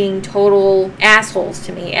just being total assholes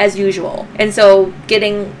to me, as usual. And so,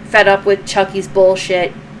 getting fed up with Chucky's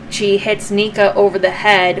bullshit, she hits Nika over the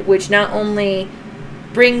head, which not only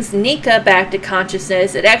brings Nika back to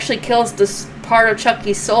consciousness, it actually kills the part of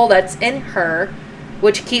Chucky's soul that's in her,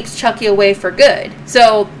 which keeps Chucky away for good.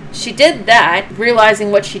 So she did that, realizing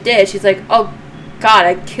what she did. She's like, oh God,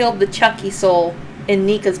 I killed the Chucky soul in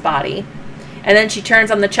Nika's body. And then she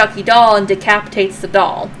turns on the Chucky doll and decapitates the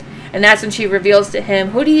doll. And that's when she reveals to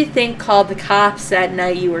him, who do you think called the cops that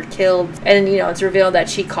night you were killed? And, it's revealed that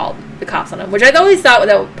she called the cops on him, which I always thought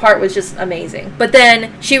that part was just amazing. But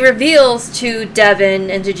then she reveals to Devin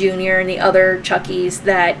and to Junior and the other Chuckies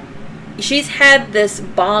that she's had this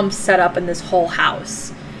bomb set up in this whole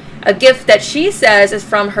house. A gift that she says is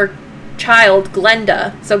from her child,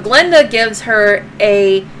 Glenda. So Glenda gives her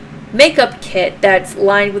a makeup kit that's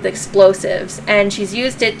lined with explosives, and she's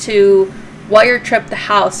used it to wire trip the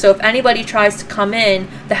house. So if anybody tries to come in,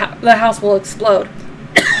 the house will explode.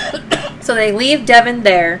 So they leave Devin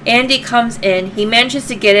there. Andy comes in. He manages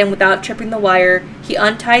to get in without tripping the wire. He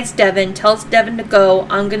unties Devin, tells Devin to go.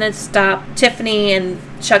 I'm going to stop Tiffany and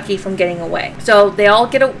Chucky from getting away. So they all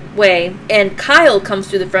get away, and Kyle comes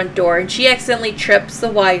through the front door, and she accidentally trips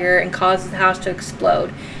the wire and causes the house to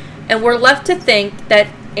explode. And we're left to think that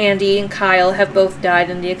Andy and Kyle have both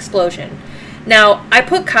died in the explosion. Now, I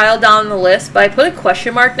put Kyle down on the list, but I put a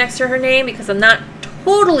question mark next to her name because I'm not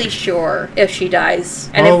totally sure if she dies.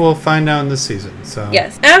 And we'll find out in this season. So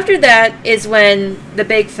yes. After that is when the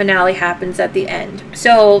big finale happens at the end.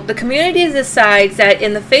 So the community decides that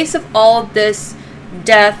in the face of all of this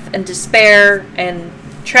death and despair and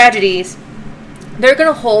tragedies, they're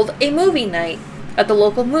going to hold a movie night at the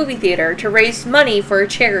local movie theater to raise money for a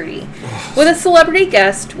charity. With a celebrity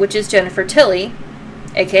guest, which is Jennifer Tilly,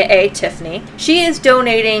 aka Tiffany. She is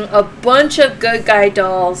donating a bunch of good guy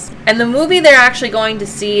dolls, and the movie they're actually going to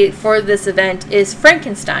see for this event is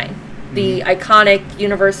Frankenstein, the iconic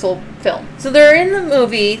Universal film. So they're in the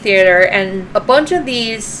movie theater, and a bunch of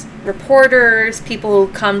these reporters, people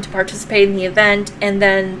who come to participate in the event, and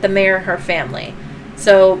then the mayor and her family.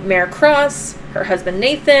 So Mayor Cross, her husband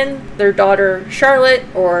Nathan, their daughter Charlotte,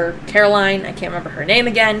 or Caroline, I can't remember her name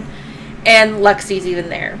again, and Lexi's even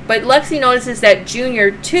there. But Lexi notices that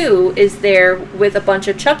Junior, too, is there with a bunch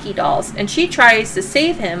of Chucky dolls, and she tries to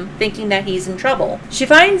save him, thinking that he's in trouble. She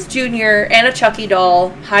finds Junior and a Chucky doll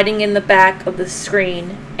hiding in the back of the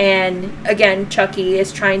screen, and again, Chucky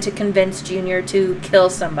is trying to convince Junior to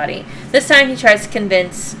kill somebody. This time he tries to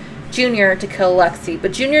convince Junior to kill Lexi,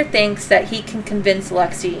 but Junior thinks that he can convince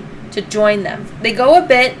Lexi to join them. They go a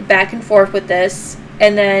bit back and forth with this,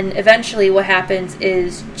 and then eventually what happens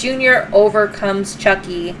is Junior overcomes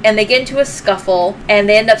Chucky, and they get into a scuffle, and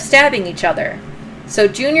they end up stabbing each other. So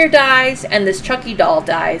Junior dies, and this Chucky doll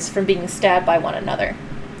dies from being stabbed by one another,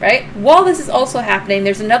 right? While this is also happening,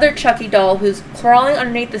 there's another Chucky doll who's crawling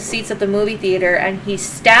underneath the seats of the movie theater, and he's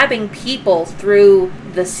stabbing people through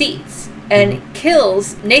the seats, and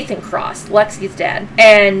kills Nathan Cross, Lexi's dad.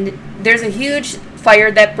 And there's a huge fire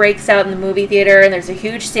that breaks out in the movie theater, and there's a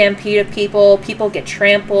huge stampede of people. People get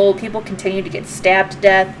trampled. People continue to get stabbed to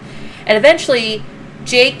death. And eventually,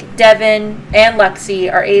 Jake, Devin, and Lexi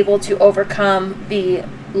are able to overcome the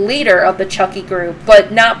leader of the Chucky group,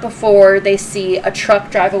 but not before they see a truck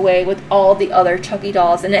drive away with all the other Chucky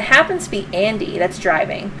dolls. And it happens to be Andy that's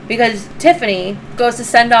driving, because Tiffany goes to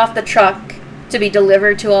send off the truck to be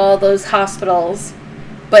delivered to all those hospitals,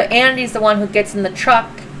 but Andy's the one who gets in the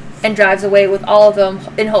truck and drives away with all of them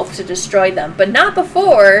in hopes to destroy them. But not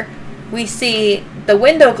before we see the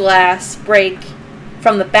window glass break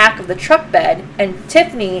from the back of the truck bed, and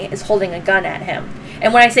Tiffany is holding a gun at him.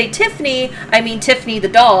 And when I say Tiffany, I mean Tiffany the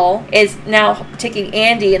doll is now taking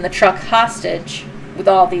Andy in the truck hostage with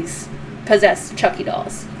all these possessed Chucky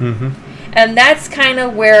dolls. And that's kind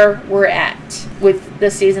of where we're at with the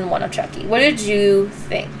season 1 of Chucky. What did you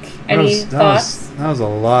think? Any thoughts? That was a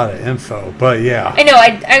lot of info, but yeah. I know.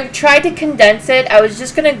 I tried to condense it. I was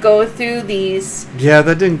just going to go through these. Yeah,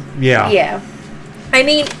 that didn't... Yeah. Yeah. I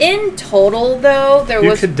mean, in total, though,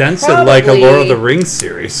 you condensed it like a Lord of the Rings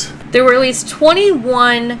series. There were at least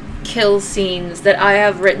 21 kill scenes that I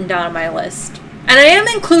have written down on my list. And I am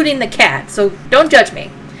including the cat, so don't judge me.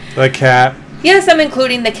 The cat. Yes, I'm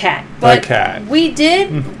including the cat. But the cat. We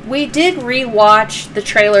did rewatch the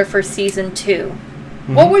trailer for season 2.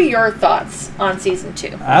 What were your thoughts on season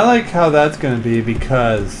 2? I like how that's going to be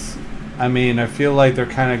because, I mean, I feel like they're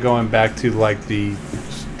kind of going back to like the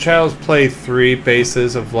Child's Play 3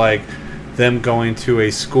 basis of like them going to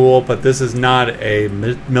a school, but this is not a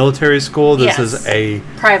military school. This is a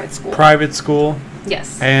private school.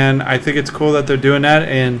 Yes. And I think it's cool that they're doing that,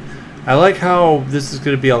 and I like how this is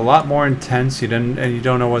going to be a lot more intense. You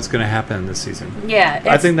don't know what's going to happen in this season. Yeah.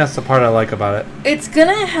 I think that's the part I like about it. It's going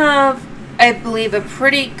to have, I believe, a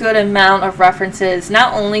pretty good amount of references,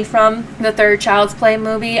 not only from the third Child's Play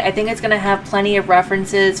movie. I think it's going to have plenty of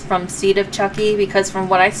references from Seed of Chucky, because from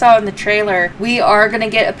what I saw in the trailer, we are going to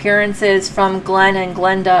get appearances from Glenn and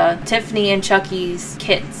Glenda, Tiffany and Chucky's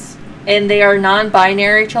kids. And they are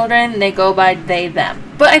non-binary children, and they go by they, them.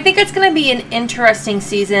 But I think it's going to be an interesting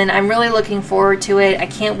season. I'm really looking forward to it. I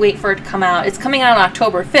can't wait for it to come out. It's coming out on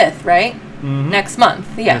October 5th, right? Mm-hmm. Next month.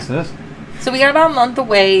 Yeah. Yes, it is. So we got about a month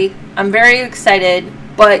away. I'm very excited.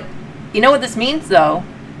 But you know what this means, though?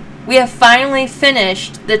 We have finally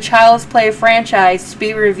finished the Child's Play franchise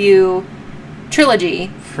speed review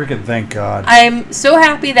trilogy. Freaking thank God. I'm so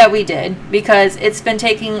happy that we did, because it's been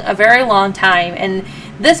taking a very long time, and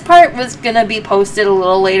this part was going to be posted a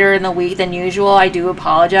little later in the week than usual. I do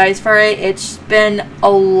apologize for it. It's been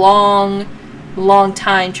a long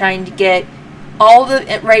time trying to get all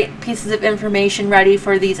the right pieces of information ready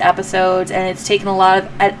for these episodes, and it's taken a lot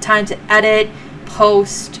of time to edit,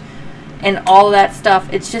 post, and all of that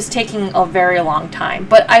stuff. It's just taking a very long time.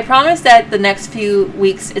 But I promise that the next few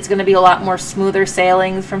weeks it's going to be a lot more smoother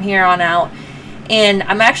sailings from here on out. And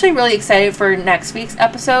I'm actually really excited for next week's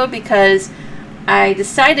episode, because I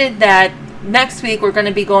decided that next week we're going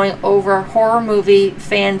to be going over horror movie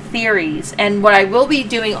fan theories. And what I will be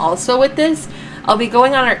doing also with this, I'll be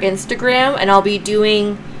going on our Instagram and I'll be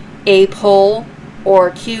doing a poll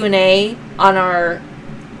or Q&A on our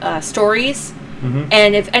stories. Mm-hmm.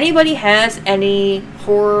 And if anybody has any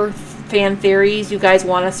horror fan theories you guys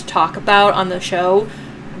want us to talk about on the show,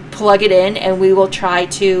 plug it in and we will try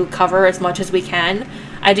to cover as much as we can.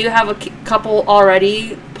 I do have a couple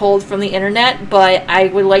already pulled from the internet, but I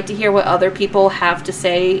would like to hear what other people have to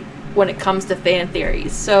say when it comes to fan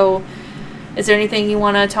theories. So, is there anything you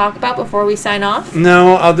want to talk about before we sign off?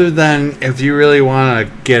 No, other than if you really want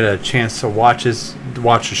to get a chance to watch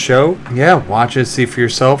the show, watch it, see for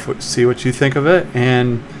yourself, see what you think of it,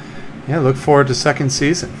 and look forward to second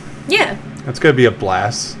season. Yeah. That's going to be a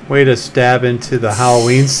blast. Way to stab into the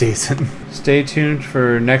Halloween season. Stay tuned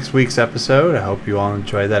for next week's episode. I hope you all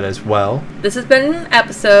enjoy that as well. This has been an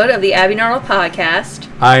episode of the Abby Arnold Podcast.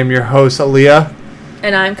 I am your host, Aaliyah.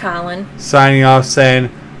 And I'm Colin. Signing off saying,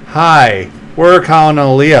 hi, we're Colin and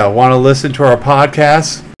Aaliyah. Want to listen to our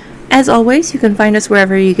podcast? As always, you can find us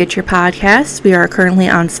wherever you get your podcasts. We are currently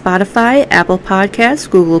on Spotify, Apple Podcasts,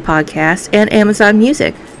 Google Podcasts, and Amazon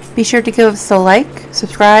Music. Be sure to give us a like,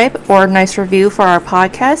 subscribe, or a nice review for our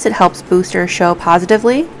podcast. It helps boost our show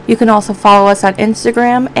positively. You can also follow us on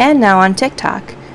Instagram and now on TikTok.